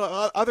games, but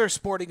other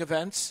sporting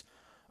events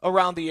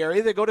around the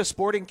area. They go to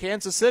Sporting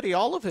Kansas City.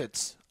 All of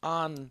it's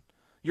on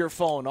your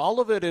phone. All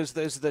of it is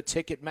the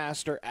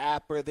Ticketmaster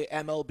app or the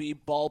MLB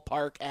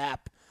Ballpark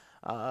app.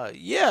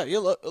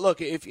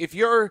 Look, if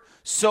you're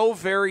so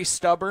very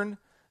stubborn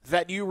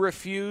that you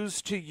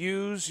refuse to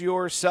use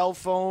your cell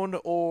phone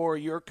or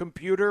your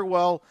computer,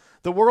 well,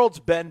 the world's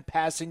been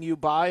passing you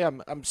by.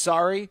 I'm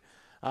sorry.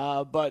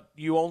 But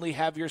you only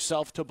have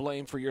yourself to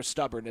blame for your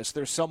stubbornness.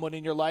 There's someone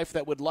in your life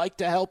that would like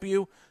to help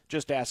you.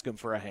 Just ask them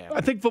for a hand.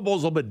 I think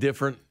football's a little bit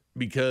different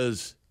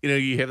because,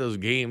 you have those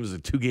games, the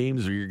 2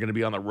 games where you're going to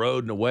be on the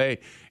road and away,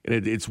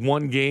 and it's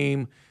one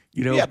game,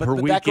 per weekend.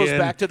 But that goes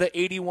back to the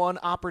 81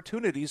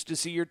 opportunities to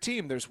see your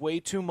team. There's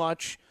way too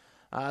much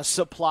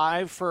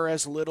supply for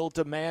as little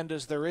demand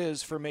as there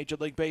is for Major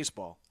League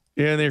Baseball.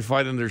 Yeah, and they're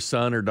fighting their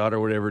son or daughter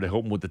or whatever to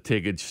help them with the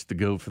tickets to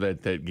go for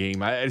that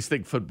game. I just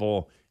think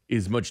football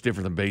is much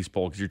different than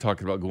baseball because you're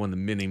talking about going to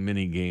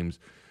many games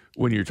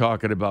when you're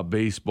talking about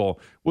baseball.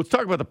 Let's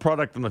talk about the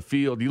product on the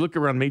field. You look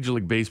around Major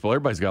League Baseball,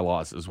 everybody's got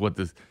losses. What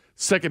the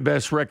second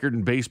best record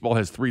in baseball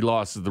has 3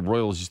 losses. The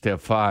Royals just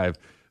have 5.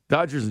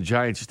 Dodgers and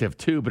Giants just have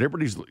 2, but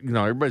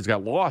everybody's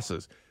got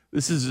losses.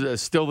 This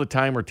is still the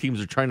time where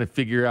teams are trying to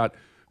figure out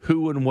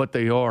who and what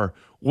they are.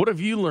 What have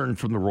you learned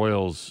from the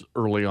Royals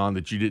early on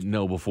that you didn't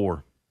know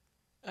before?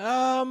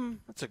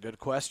 That's a good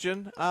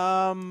question.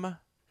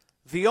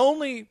 The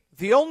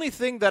only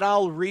thing that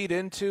I'll read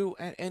into,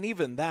 and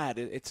even that,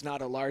 it's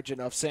not a large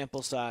enough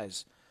sample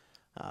size.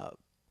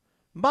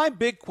 My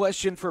big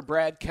question for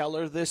Brad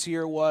Keller this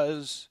year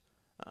was,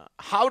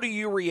 how do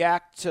you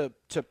react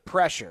to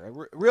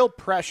pressure, real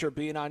pressure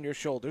being on your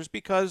shoulders?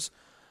 Because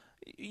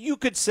you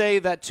could say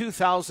that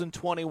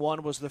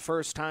 2021 was the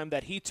first time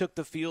that he took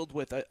the field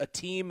with a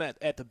team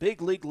at the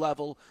big league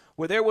level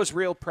where there was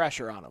real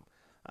pressure on him.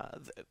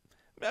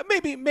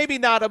 Maybe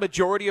not a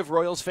majority of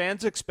Royals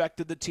fans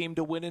expected the team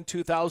to win in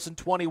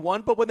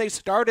 2021, but when they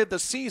started the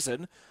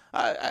season,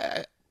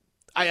 I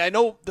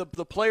know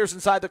the players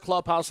inside the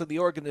clubhouse and the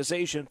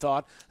organization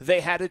thought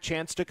they had a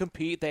chance to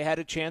compete. They had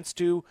a chance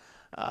to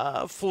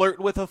flirt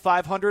with a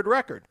 500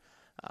 record.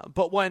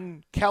 But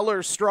when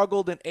Keller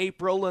struggled in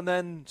April and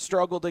then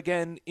struggled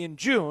again in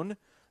June,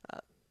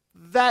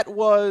 that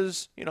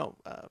was,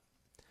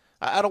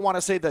 I don't want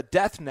to say the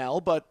death knell,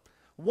 but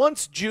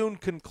once June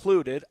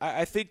concluded,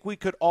 I think we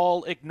could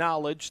all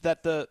acknowledge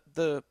that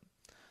the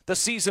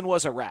season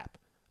was a wrap,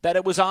 that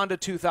it was on to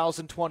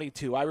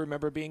 2022. I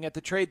remember being at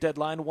the trade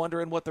deadline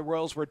wondering what the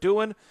Royals were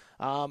doing,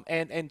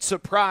 and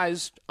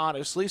surprised,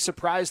 honestly,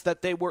 that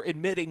they were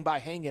admitting by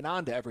hanging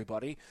on to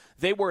everybody.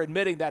 They were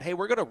admitting that, hey,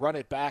 we're going to run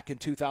it back in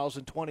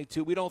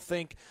 2022. We don't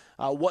think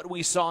what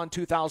we saw in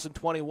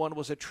 2021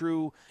 was a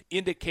true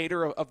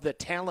indicator of the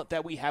talent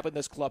that we have in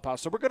this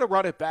clubhouse. So we're going to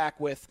run it back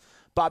with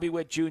Bobby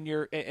Witt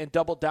Jr. and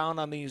double down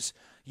on these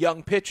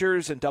young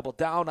pitchers and double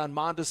down on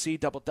Mondesi,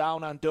 double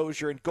down on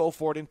Dozier, and go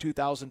for it in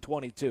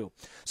 2022.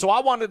 So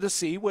I wanted to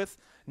see, with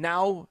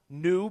now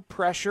new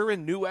pressure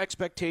and new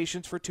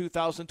expectations for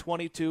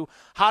 2022,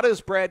 how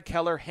does Brad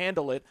Keller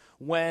handle it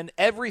when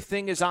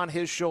everything is on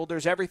his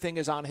shoulders, everything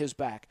is on his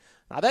back?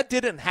 Now, that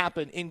didn't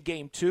happen in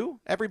Game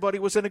 2. Everybody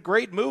was in a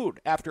great mood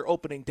after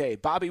opening day.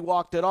 Bobby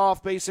walked it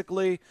off,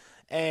 basically,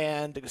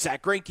 and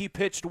Zach Greinke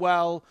pitched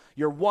well.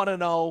 You're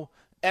 1-0.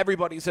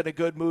 Everybody's in a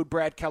good mood.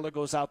 Brad Keller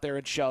goes out there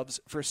and shoves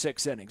for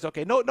 6 innings.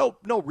 Okay, no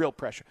real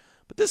pressure.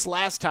 But this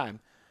last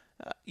time,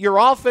 your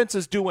offense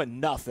is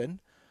doing nothing.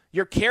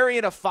 You're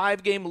carrying a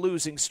 5-game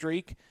losing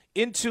streak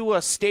into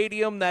a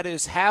stadium that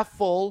is half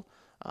full,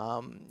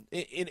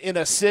 in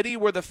a city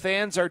where the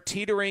fans are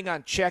teetering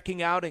on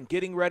checking out and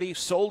getting ready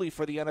solely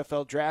for the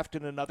NFL draft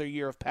in another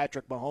year of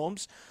Patrick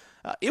Mahomes.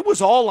 It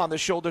was all on the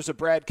shoulders of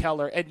Brad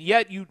Keller, and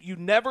yet you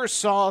never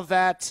saw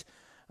that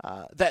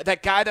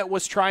guy that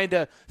was trying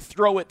to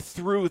throw it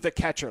through the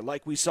catcher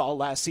like we saw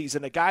last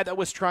season, a guy that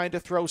was trying to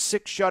throw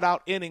 6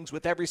 shutout innings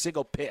with every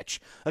single pitch,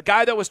 a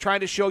guy that was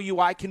trying to show you,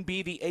 I can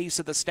be the ace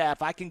of the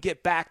staff, I can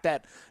get back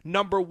that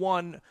number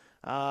one,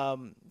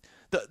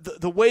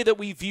 the way that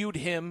we viewed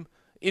him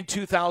in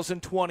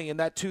 2020 and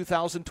that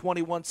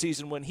 2021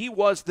 season when he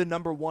was the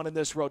number one in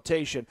this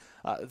rotation.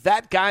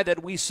 That guy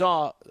that we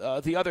saw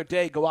the other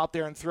day go out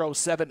there and throw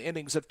 7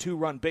 innings of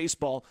 2-run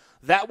baseball,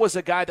 that was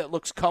a guy that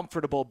looks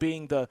comfortable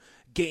being the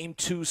Game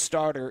 2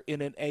 starter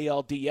in an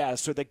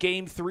ALDS or the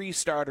Game 3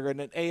 starter in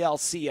an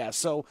ALCS.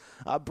 So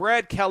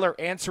Brad Keller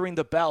answering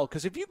the bell,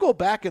 because if you go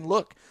back and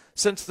look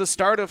since the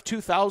start of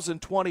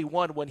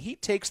 2021, when he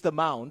takes the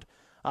mound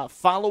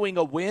following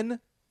a win,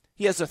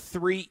 he has a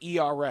 3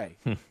 ERA.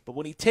 But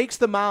when he takes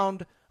the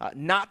mound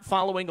not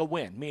following a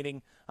win,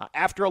 meaning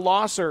after a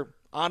loss or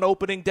on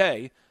opening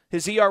day,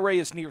 his ERA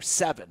is near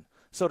 7.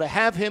 So to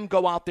have him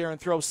go out there and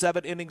throw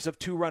 7 innings of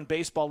 2-run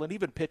baseball and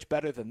even pitch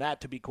better than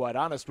that, to be quite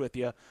honest with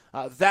you,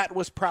 that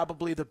was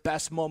probably the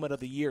best moment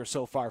of the year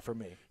so far for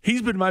me.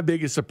 He's been my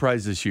biggest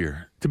surprise this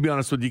year, to be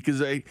honest with you,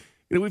 because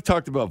we've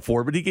talked about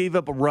before, but he gave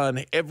up a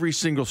run every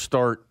single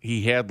start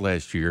he had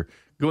last year,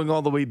 going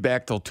all the way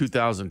back till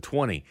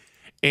 2020.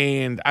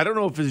 And I don't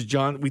know if it's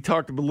John. We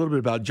talked a little bit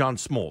about John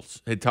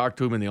Smoltz. Had talked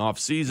to him in the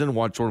offseason,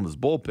 watched one of his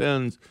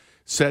bullpens,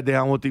 sat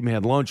down with him,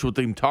 had lunch with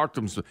him, talked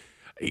to him. So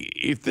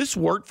if this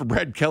worked for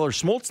Brad Keller,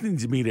 Smoltz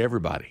needs to meet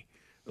everybody,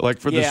 like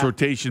for this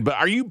rotation. But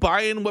are you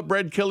buying what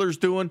Brad Keller's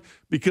doing?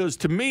 Because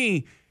to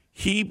me,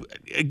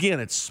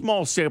 it's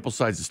small sample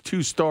sizes,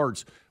 2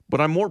 starts,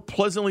 but I'm more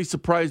pleasantly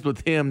surprised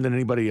with him than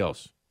anybody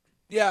else.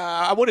 Yeah,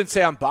 I wouldn't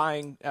say I'm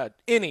buying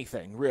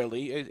anything,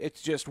 really. It's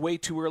just way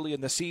too early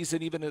in the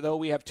season. Even though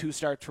we have 2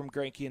 starts from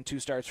Greinke and 2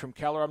 starts from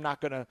Keller, I'm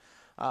not going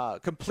to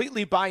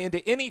completely buy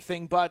into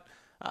anything. But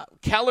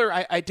Keller,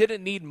 I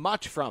didn't need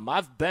much from.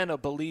 I've been a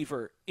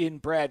believer in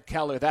Brad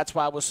Keller. That's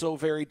why I was so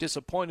very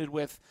disappointed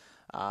with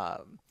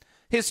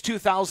his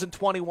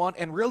 2021.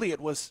 And really, it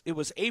was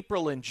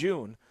April and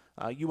June.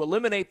 You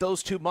eliminate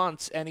those 2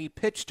 months, and he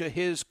pitched to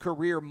his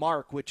career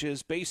mark, which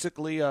is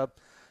basically a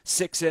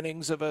 6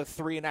 innings of a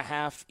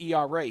 3.5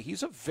 ERA.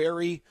 He's a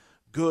very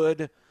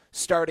good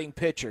starting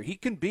pitcher. He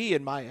can be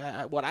in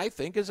my what I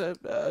think is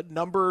a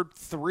number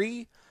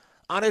 3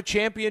 on a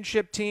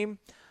championship team.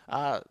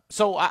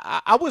 So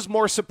I was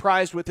more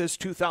surprised with his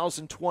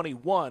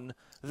 2021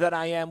 than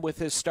I am with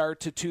his start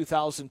to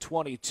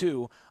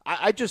 2022.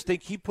 I just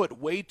think he put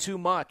way too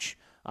much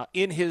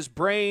in his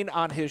brain,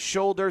 on his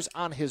shoulders,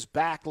 on his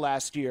back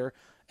last year,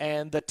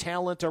 and the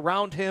talent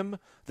around him,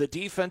 the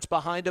defense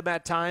behind him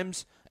at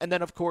times, and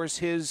then, of course,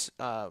 his,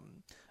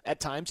 at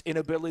times,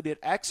 inability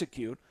to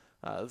execute.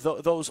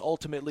 Those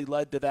ultimately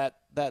led to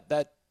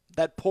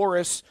that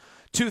porous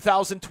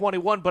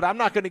 2021. But I'm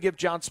not going to give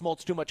John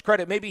Smoltz too much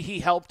credit. Maybe he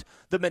helped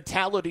the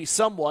mentality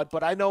somewhat,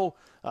 but I know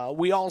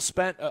we all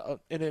spent an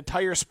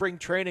entire spring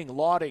training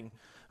lauding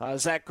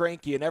Zach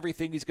Greinke and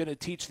everything he's going to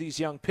teach these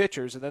young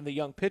pitchers, and then the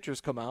young pitchers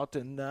come out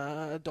and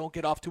don't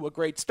get off to a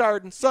great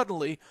start, and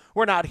suddenly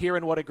we're not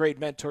hearing what a great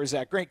mentor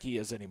Zach Greinke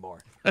is anymore.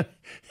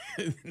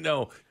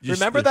 No.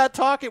 Remember that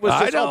talk? It was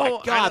just, oh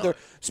my God,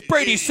 there's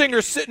Brady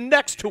Singer sitting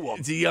next to him.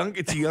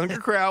 It's a younger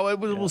crowd.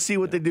 We'll see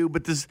what they do,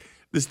 but this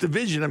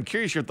division, I'm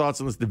curious your thoughts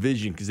on this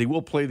division, because they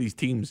will play these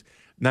teams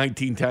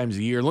 19 times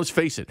a year. And let's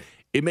face it,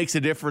 it makes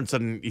a difference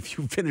on if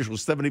you finish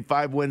with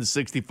 75 wins,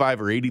 65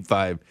 or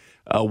 85,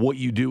 what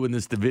you do in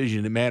this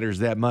division. It matters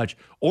that much.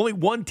 Only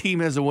one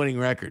team has a winning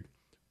record.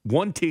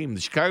 One team,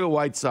 the Chicago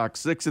White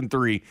Sox,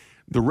 6-3.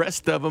 The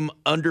rest of them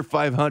under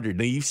 500.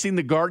 Now, you've seen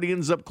the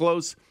Guardians up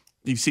close.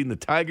 You've seen the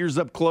Tigers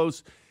up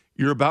close.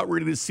 You're about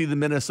ready to see the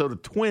Minnesota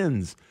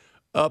Twins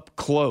up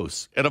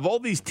close. And of all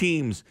these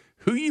teams,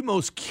 who are you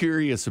most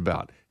curious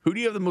about? Who do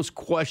you have the most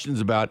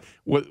questions about,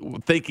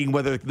 thinking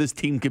whether this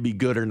team could be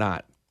good or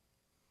not?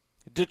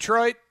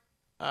 Detroit,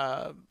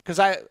 because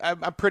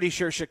I'm pretty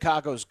sure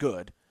Chicago's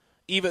good,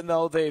 even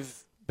though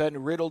they've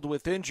been riddled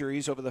with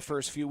injuries over the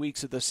first few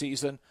weeks of the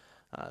season.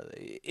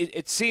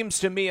 It seems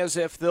to me as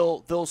if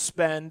they'll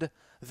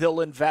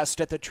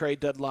invest at the trade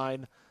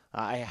deadline.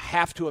 I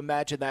have to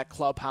imagine that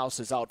clubhouse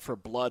is out for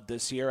blood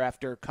this year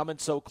after coming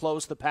so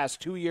close the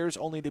past 2 years,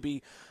 only to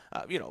be,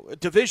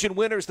 division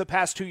winners the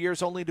past 2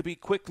 years, only to be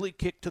quickly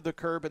kicked to the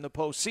curb in the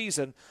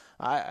postseason.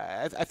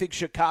 I think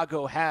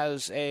Chicago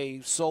has a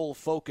sole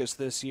focus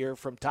this year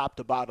from top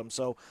to bottom,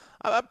 so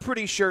I'm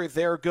pretty sure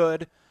they're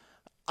good.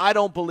 I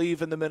don't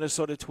believe in the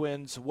Minnesota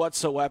Twins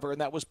whatsoever, and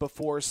that was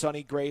before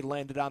Sonny Gray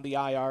landed on the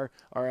IR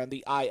or on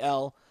the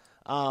IL.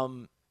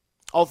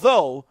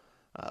 Although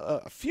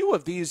a few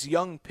of these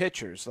young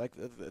pitchers, like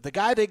the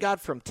guy they got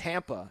from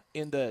Tampa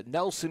in the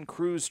Nelson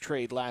Cruz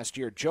trade last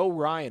year, Joe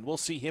Ryan, we'll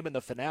see him in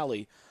the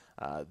finale.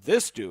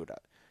 This dude,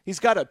 he's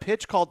got a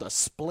pitch called a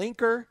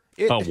splinker.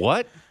 A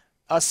what?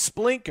 A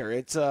splinker.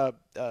 It's a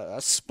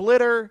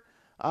splitter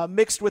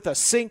mixed with a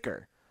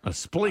sinker. A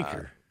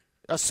splinker.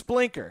 A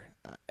splinker.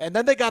 And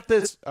then they got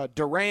this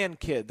Duran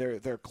kid,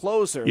 their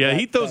closer. Yeah,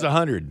 he throws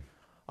 100.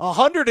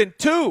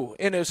 102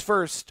 in his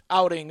first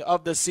outing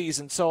of the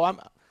season. So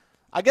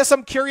I guess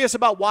I'm curious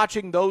about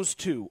watching those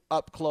two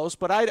up close,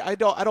 but I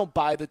don't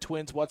buy the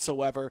Twins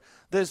whatsoever.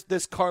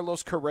 This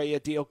Carlos Correa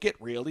deal, get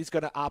real. He's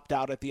going to opt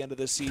out at the end of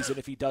the season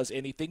if he does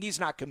anything. He's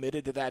not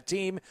committed to that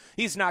team.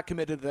 He's not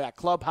committed to that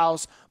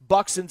clubhouse.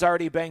 Buxton's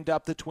already banged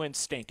up. The Twins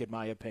stink, in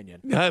my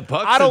opinion. Yeah,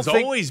 Buxton's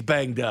always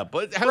banged up.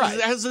 But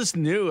how's this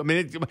new? I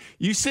mean,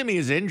 you sent me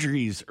his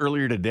injuries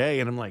earlier today,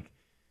 and I'm like,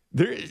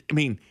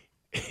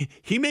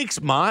 he makes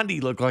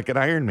Mondi look like an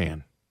Iron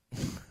Man.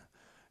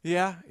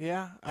 Yeah.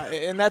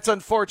 And that's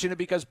unfortunate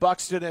because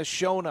Buxton has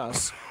shown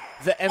us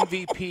the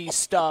MVP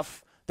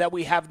stuff that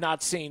we have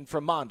not seen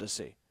from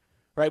Mondesi.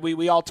 Right?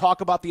 We all talk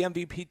about the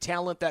MVP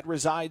talent that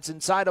resides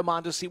inside of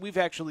Mondesi. We've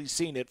actually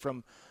seen it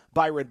from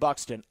Byron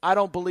Buxton. I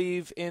don't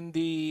believe in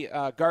the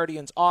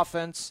Guardians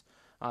offense,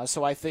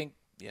 so I think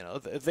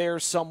they're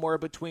somewhere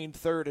between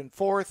third and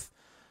fourth.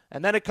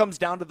 And then it comes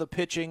down to the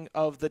pitching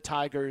of the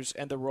Tigers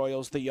and the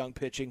Royals, the young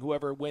pitching.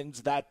 Whoever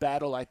wins that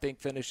battle, I think,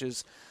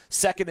 finishes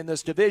second in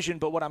this division.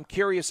 But what I'm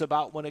curious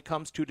about when it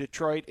comes to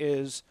Detroit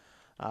is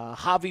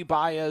Javi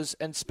Baez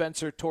and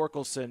Spencer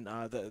Torkelson,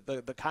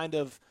 the kind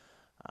of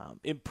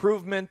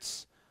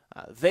improvements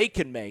they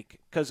can make.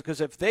 Because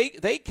if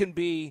they can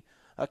be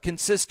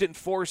consistent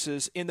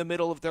forces in the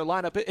middle of their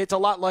lineup, it's a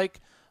lot like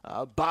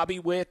Bobby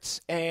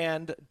Witt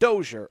and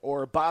Dozier,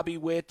 or Bobby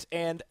Witt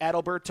and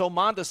Adalberto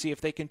Mondesi.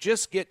 If they can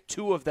just get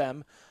two of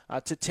them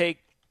to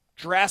take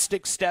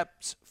drastic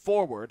steps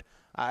forward,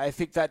 I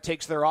think that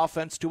takes their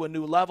offense to a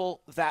new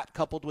level. That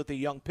coupled with the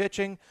young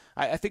pitching,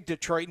 I think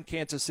Detroit and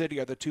Kansas City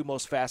are the two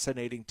most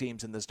fascinating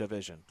teams in this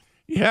division.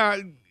 Yeah,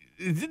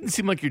 it didn't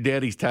seem like your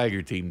daddy's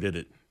Tiger team, did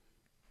it?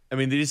 I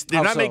mean,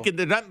 they're not making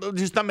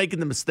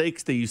the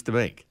mistakes they used to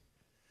make.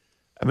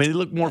 I mean, they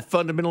look more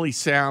fundamentally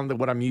sound than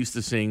what I'm used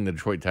to seeing the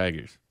Detroit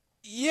Tigers.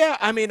 Yeah,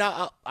 I mean,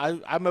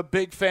 I'm a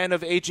big fan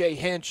of A.J.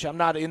 Hinch. I'm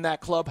not in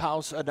that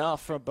clubhouse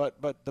enough,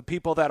 but the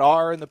people that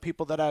are and the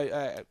people that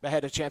I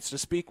had a chance to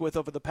speak with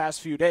over the past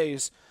few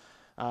days,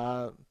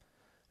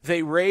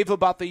 they rave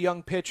about the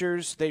young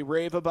pitchers, they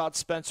rave about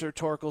Spencer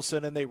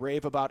Torkelson, and they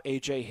rave about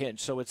A.J. Hinch.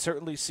 So it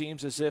certainly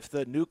seems as if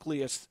the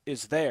nucleus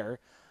is there.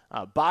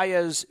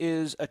 Baez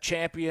is a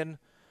champion.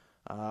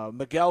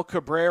 Miguel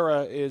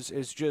Cabrera is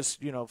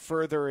just,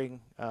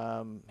 furthering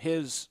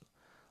his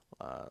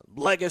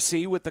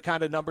legacy with the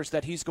kind of numbers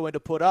that he's going to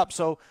put up.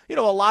 So, a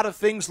lot of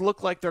things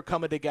look like they're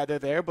coming together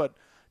there, but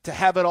to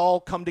have it all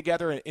come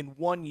together in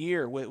 1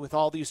 year with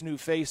all these new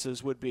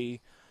faces would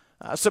be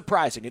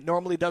surprising. It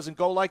normally doesn't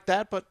go like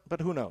that, but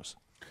who knows?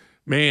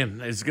 Man,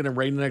 it's going to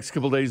rain the next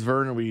couple of days,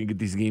 Vern, or we can get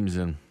these games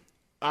in.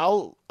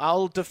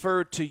 I'll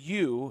defer to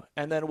you,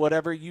 and then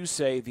whatever you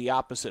say, the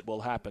opposite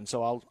will happen.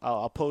 So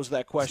I'll pose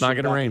that question. It's not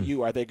going to rain.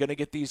 You, are they going to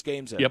get these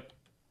games in? Yep,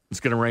 it's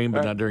going to rain,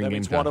 but not during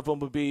game time. One of them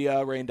would be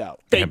rained out.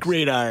 Fake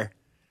radar,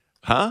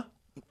 huh?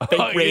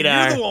 Fake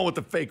radar. You're the one with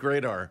the fake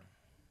radar.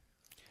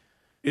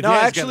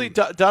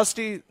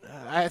 Dusty.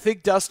 I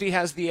think Dusty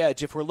has the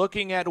edge. If we're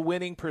looking at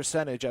winning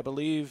percentage, I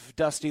believe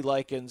Dusty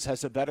Likens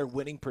has a better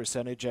winning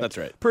percentage. That's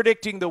right.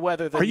 Predicting the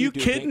weather than you do.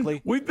 Are you kidding?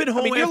 Binkley. We've been home.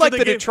 I mean, you're like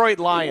the Detroit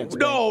Lions.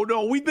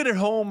 No, we've been at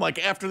home like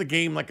after the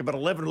game, like about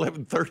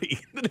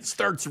 11:30. Then it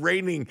starts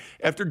raining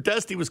after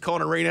Dusty was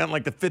calling a rain out in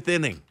like the fifth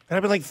inning. That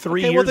happened like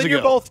 3 years ago. Well, then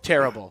you're both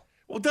terrible.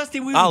 Well,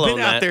 Dusty, we've been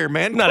out there,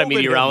 man. I'm not a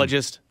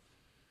meteorologist.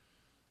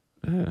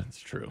 That's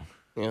true.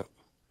 Yeah.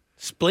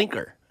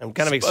 Splinker. I'm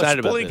kind of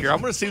excited about this.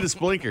 I'm going to see the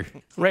Splinker.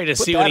 Ready to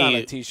see what he on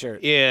a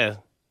T-shirt. Yeah.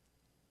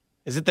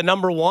 Is it the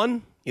number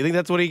one? You think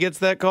that's what he gets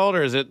that called,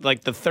 or is it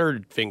like the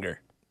third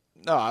finger?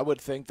 No, I would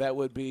think that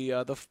would be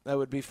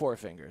four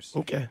fingers.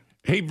 Okay.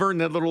 Hey, Vern,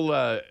 that little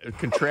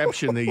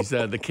contraption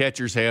the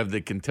catchers have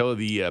that can tell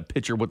the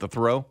pitcher what to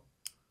throw.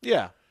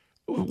 Yeah.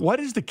 What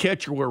is the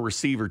catcher or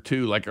receiver,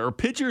 too? Like, are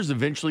pitchers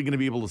eventually going to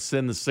be able to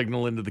send the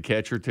signal into the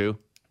catcher, too?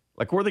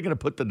 Like, where are they going to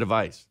put the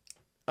device?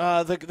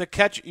 The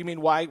catch. You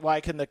mean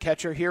why can the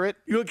catcher hear it?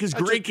 Because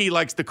Greinke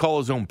likes to call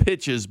his own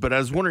pitches, but I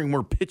was wondering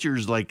where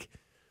pitchers,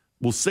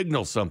 will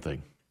signal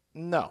something.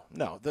 No.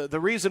 The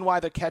reason why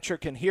the catcher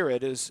can hear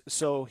it is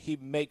so he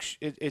makes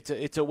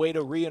it's a way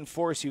to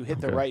reinforce you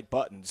hit the right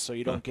buttons, so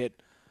you don't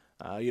get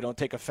you don't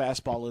take a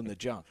fastball in the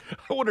junk.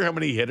 I wonder how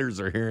many hitters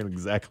are hearing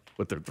exactly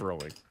what they're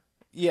throwing.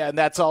 Yeah, and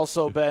that's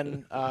also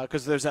been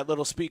because there's that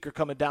little speaker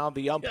coming down.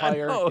 The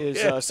umpire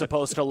is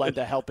supposed to lend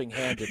a helping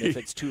hand, and if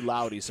it's too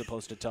loud, he's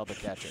supposed to tell the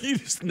catcher. You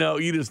just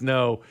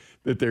know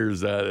that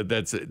there's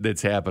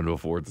that's happened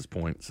before at this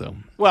point. So,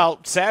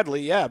 well,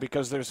 sadly, yeah,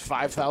 because there's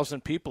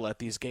 5,000 people at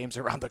these games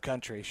around the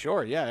country.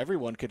 Sure, yeah,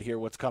 everyone could hear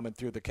what's coming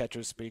through the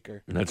catcher's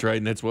speaker. That's right,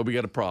 and that's why we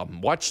got a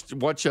problem. Watch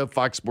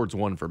Fox Sports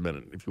 1 for a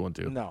minute if you want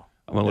to. No,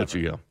 I'm gonna let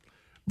you go.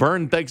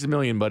 Vern, thanks a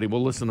million, buddy.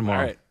 We'll listen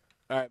tomorrow.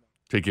 All right.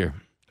 Take care.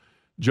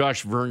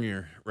 Josh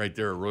Vernier, right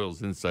there, a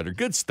Royals insider.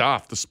 Good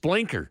stuff. The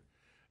Splinker.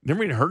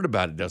 Never even heard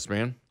about it,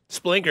 Dustman.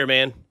 Splinker,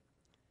 man.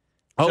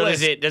 Oh, so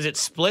does it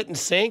split and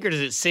sink, or does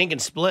it sink and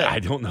split? I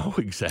don't know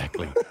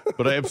exactly,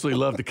 but I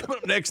absolutely love it. Coming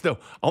up next, though,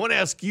 I want to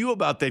ask you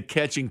about that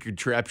catching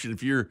contraption.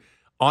 If you're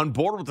on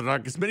board with it or not,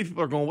 because many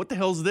people are going, "What the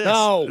hell is this?"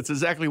 No, it's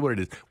exactly what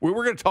it is. We're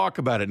going to talk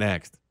about it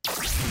next.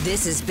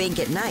 This is Bink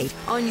at Night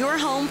on your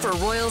home for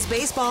Royals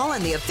baseball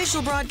and the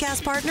official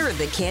broadcast partner of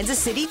the Kansas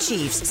City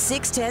Chiefs,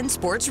 610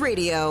 Sports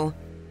Radio.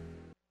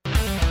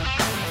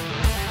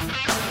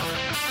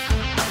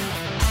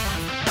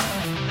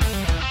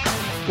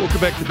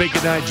 Welcome back to Bink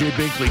at Night. Jay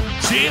Binkley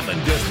jamming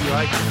Dusty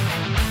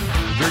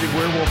Eichel. The Dirty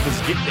Werewolf is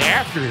getting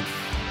after it.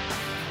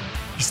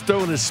 He's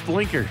throwing his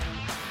splinker.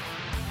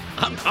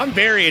 I'm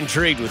very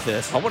intrigued with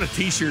this. I want a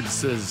T-shirt that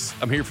says,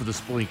 "I'm here for the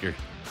splinker."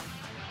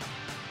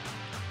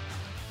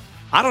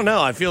 I don't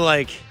know. I feel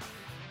like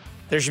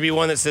there should be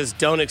one that says,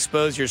 "Don't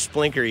expose your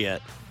splinker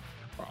yet."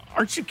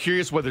 Aren't you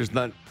curious why there's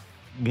not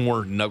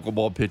more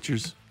knuckleball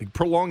pitchers? Like,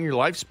 prolong your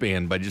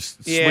lifespan by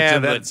just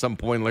switching that at some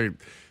point.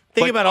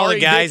 Think about all the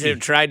guys that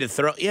have tried to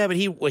throw. Yeah, but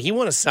he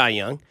won a Cy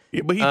Young.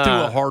 Yeah, but he threw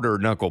a harder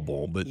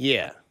knuckleball. But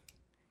yeah,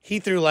 he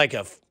threw like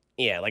a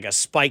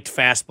spiked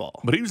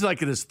fastball. But he was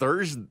like in his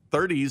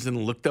 30s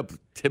and looked up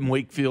Tim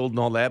Wakefield and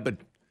all that. But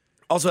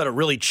also had a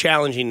really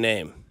challenging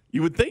name.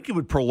 You would think it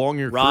would prolong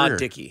your career. Rod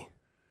Dickey.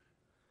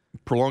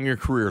 Prolong your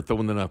career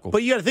throwing the knuckle.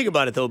 But you got to think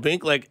about it though,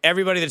 Bink. Like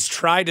everybody that's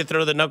tried to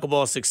throw the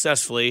knuckleball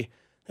successfully,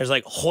 there's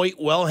like Hoyt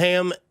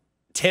Wellham,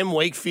 Tim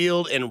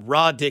Wakefield, and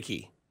Rod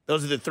Dickey.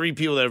 Those are the three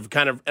people that have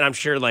kind of, and I'm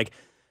sure like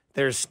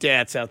there's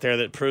stats out there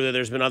that prove that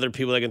there's been other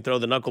people that can throw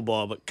the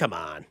knuckleball, but come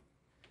on.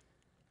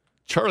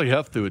 Charlie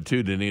Huff threw it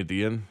too, didn't he, at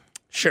the end?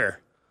 Sure,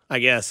 I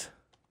guess.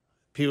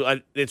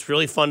 It's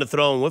really fun to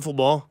throw in wiffle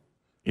ball.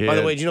 Yeah. By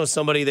the way, did you know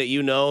somebody that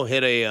you know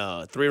hit a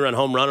 3-run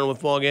home run in a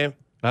wiffle ball game?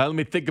 Let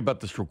me think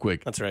about this real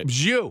quick. That's right. It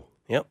was you.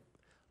 Yep.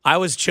 I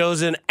was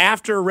chosen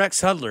after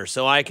Rex Hudler,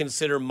 so I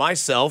consider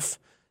myself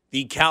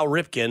the Cal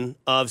Ripken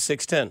of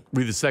 6'10".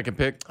 Were you the second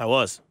pick? I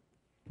was.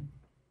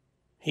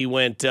 He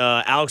went,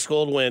 Alex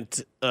Gold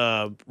went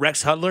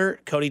Rex Hudler,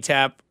 Cody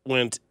Tapp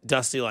went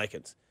Dusty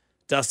Likens.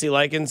 Dusty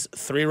Likens,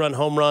 3-run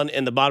home run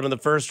in the bottom of the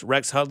first.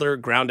 Rex Hudler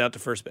ground out to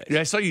first base.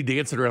 Yeah, I saw you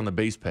dancing around the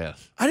base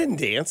path. I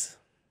didn't dance.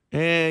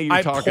 You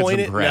were talking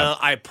some crap. No,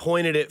 I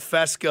pointed at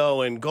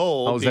Fesco and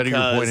Gold. Oh, is that who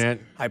you were pointing at?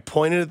 I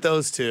pointed at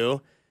those two.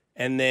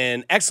 And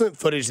then excellent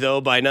footage, though,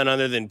 by none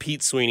other than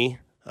Pete Sweeney.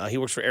 He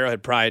works for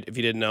Arrowhead Pride, if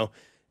you didn't know.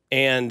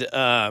 And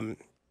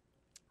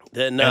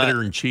then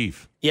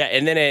editor-in-chief. Yeah,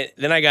 and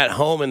then I got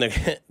home, and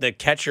the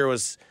catcher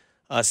was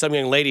some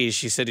young lady.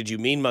 She said, "Did you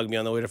mean mug me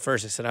on the way to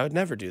first?" I said, "I would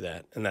never do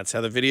that." And that's how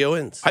the video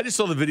ends. I just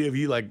saw the video of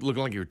you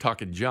looking like you were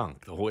talking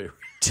junk the whole way.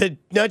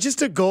 Just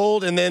to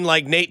Gold, and then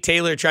Nate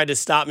Taylor tried to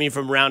stop me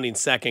from rounding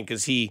second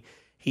because he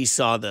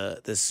saw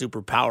the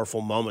super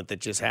powerful moment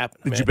that just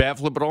happened. Did you bat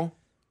flip at all?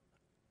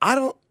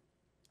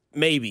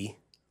 Maybe.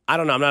 I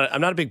don't know.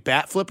 I'm not a big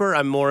bat flipper.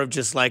 I'm more of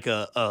just like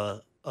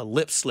a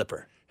lip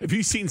slipper. Have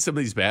you seen some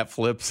of these bat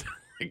flips,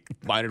 like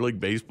minor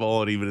league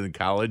baseball and even in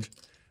college,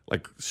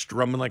 like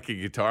strumming like a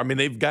guitar? I mean,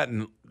 they've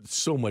gotten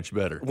so much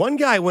better. One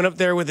guy went up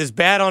there with his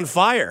bat on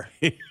fire.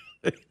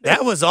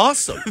 That was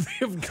awesome.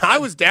 I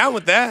was down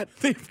with that.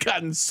 They've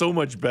gotten so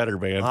much better,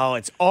 man. Oh,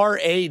 it's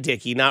R.A.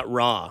 Dickey, not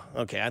Raw.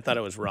 Okay, I thought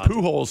it was Raw.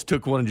 Pujols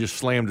took one and just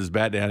slammed his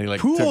bat down.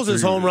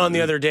 Pujols' home run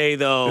the other day,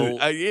 though.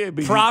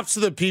 Props to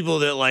the people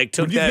that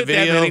took that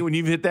video. When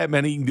you've hit that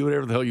many, you can do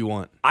whatever the hell you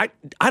want. I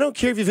don't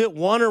care if you've hit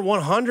 1 or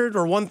 100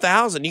 or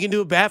 1,000. You can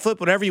do a bat flip,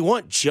 whatever you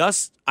want.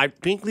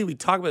 Binkley, we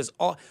talk about this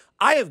all.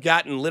 I have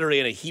gotten literally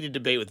in a heated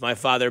debate with my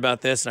father about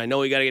this, and I know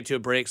we got to get to a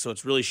break, so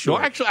it's really short.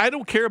 No, actually, I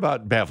don't care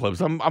about bat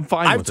flips. I'm fine with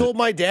it. I've told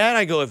my dad,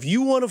 I go, if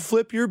you want to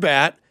flip your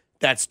bat,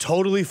 that's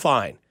totally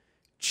fine.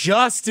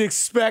 Just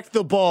expect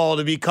the ball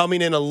to be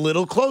coming in a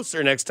little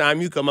closer next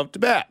time you come up to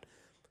bat,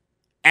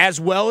 as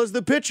well as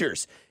the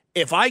pitchers.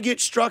 if I get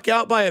struck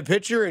out by a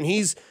pitcher and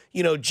he's,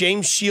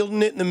 James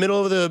shielding it in the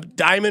middle of the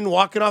diamond,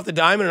 walking off the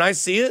diamond, and I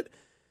see it,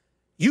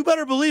 you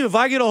better believe if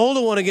I get a hold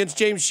of one against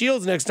James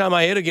Shields next time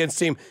I hit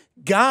against him,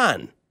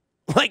 gone.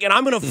 And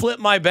I'm going to flip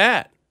my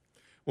bat.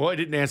 Well, I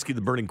didn't ask you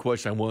the burning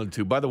question I wanted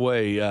to. By the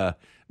way,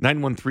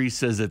 913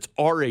 says it's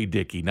R.A.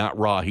 Dickey, not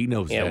Raw. He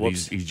knows that.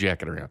 He's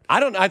jacking around.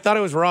 I thought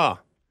it was Raw.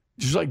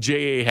 Just like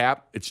J.A.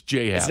 Happ, it's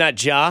J. Happ. It's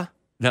not Ja?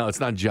 No, it's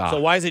not Ja.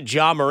 So why is it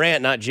Ja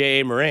Morant, not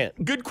J.A.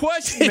 Morant? Good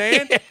question,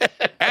 man.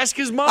 Ask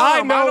his mom.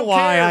 I know why.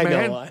 Care, I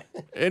man. know why.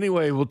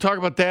 Anyway, we'll talk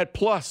about that.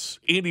 Plus,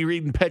 Andy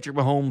Reid and Patrick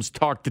Mahomes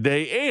talk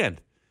today.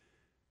 And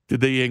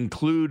did they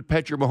include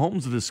Patrick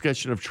Mahomes in the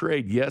discussion of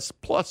trade? Yes,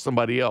 plus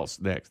somebody else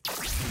next.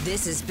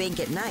 This is Bink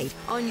at Night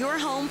on your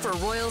home for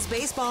Royals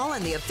baseball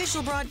and the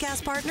official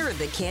broadcast partner of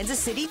the Kansas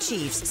City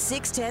Chiefs,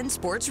 610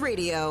 Sports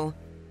Radio.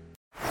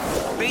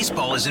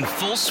 Baseball is in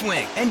full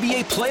swing.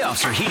 NBA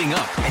playoffs are heating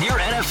up, and your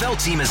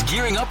NFL team is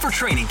gearing up for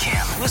training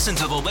camp. Listen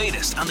to the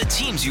latest on the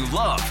teams you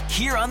love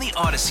here on the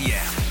Odyssey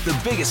app.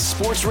 The biggest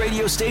sports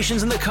radio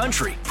stations in the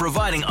country,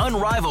 providing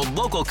unrivaled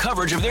local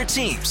coverage of their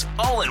teams,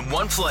 all in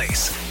one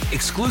place.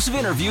 Exclusive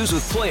interviews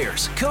with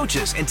players,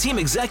 coaches, and team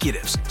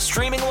executives,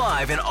 streaming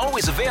live and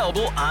always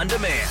available on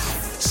demand.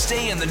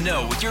 Stay in the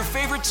know with your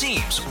favorite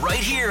teams right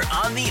here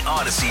on the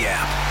Odyssey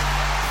app.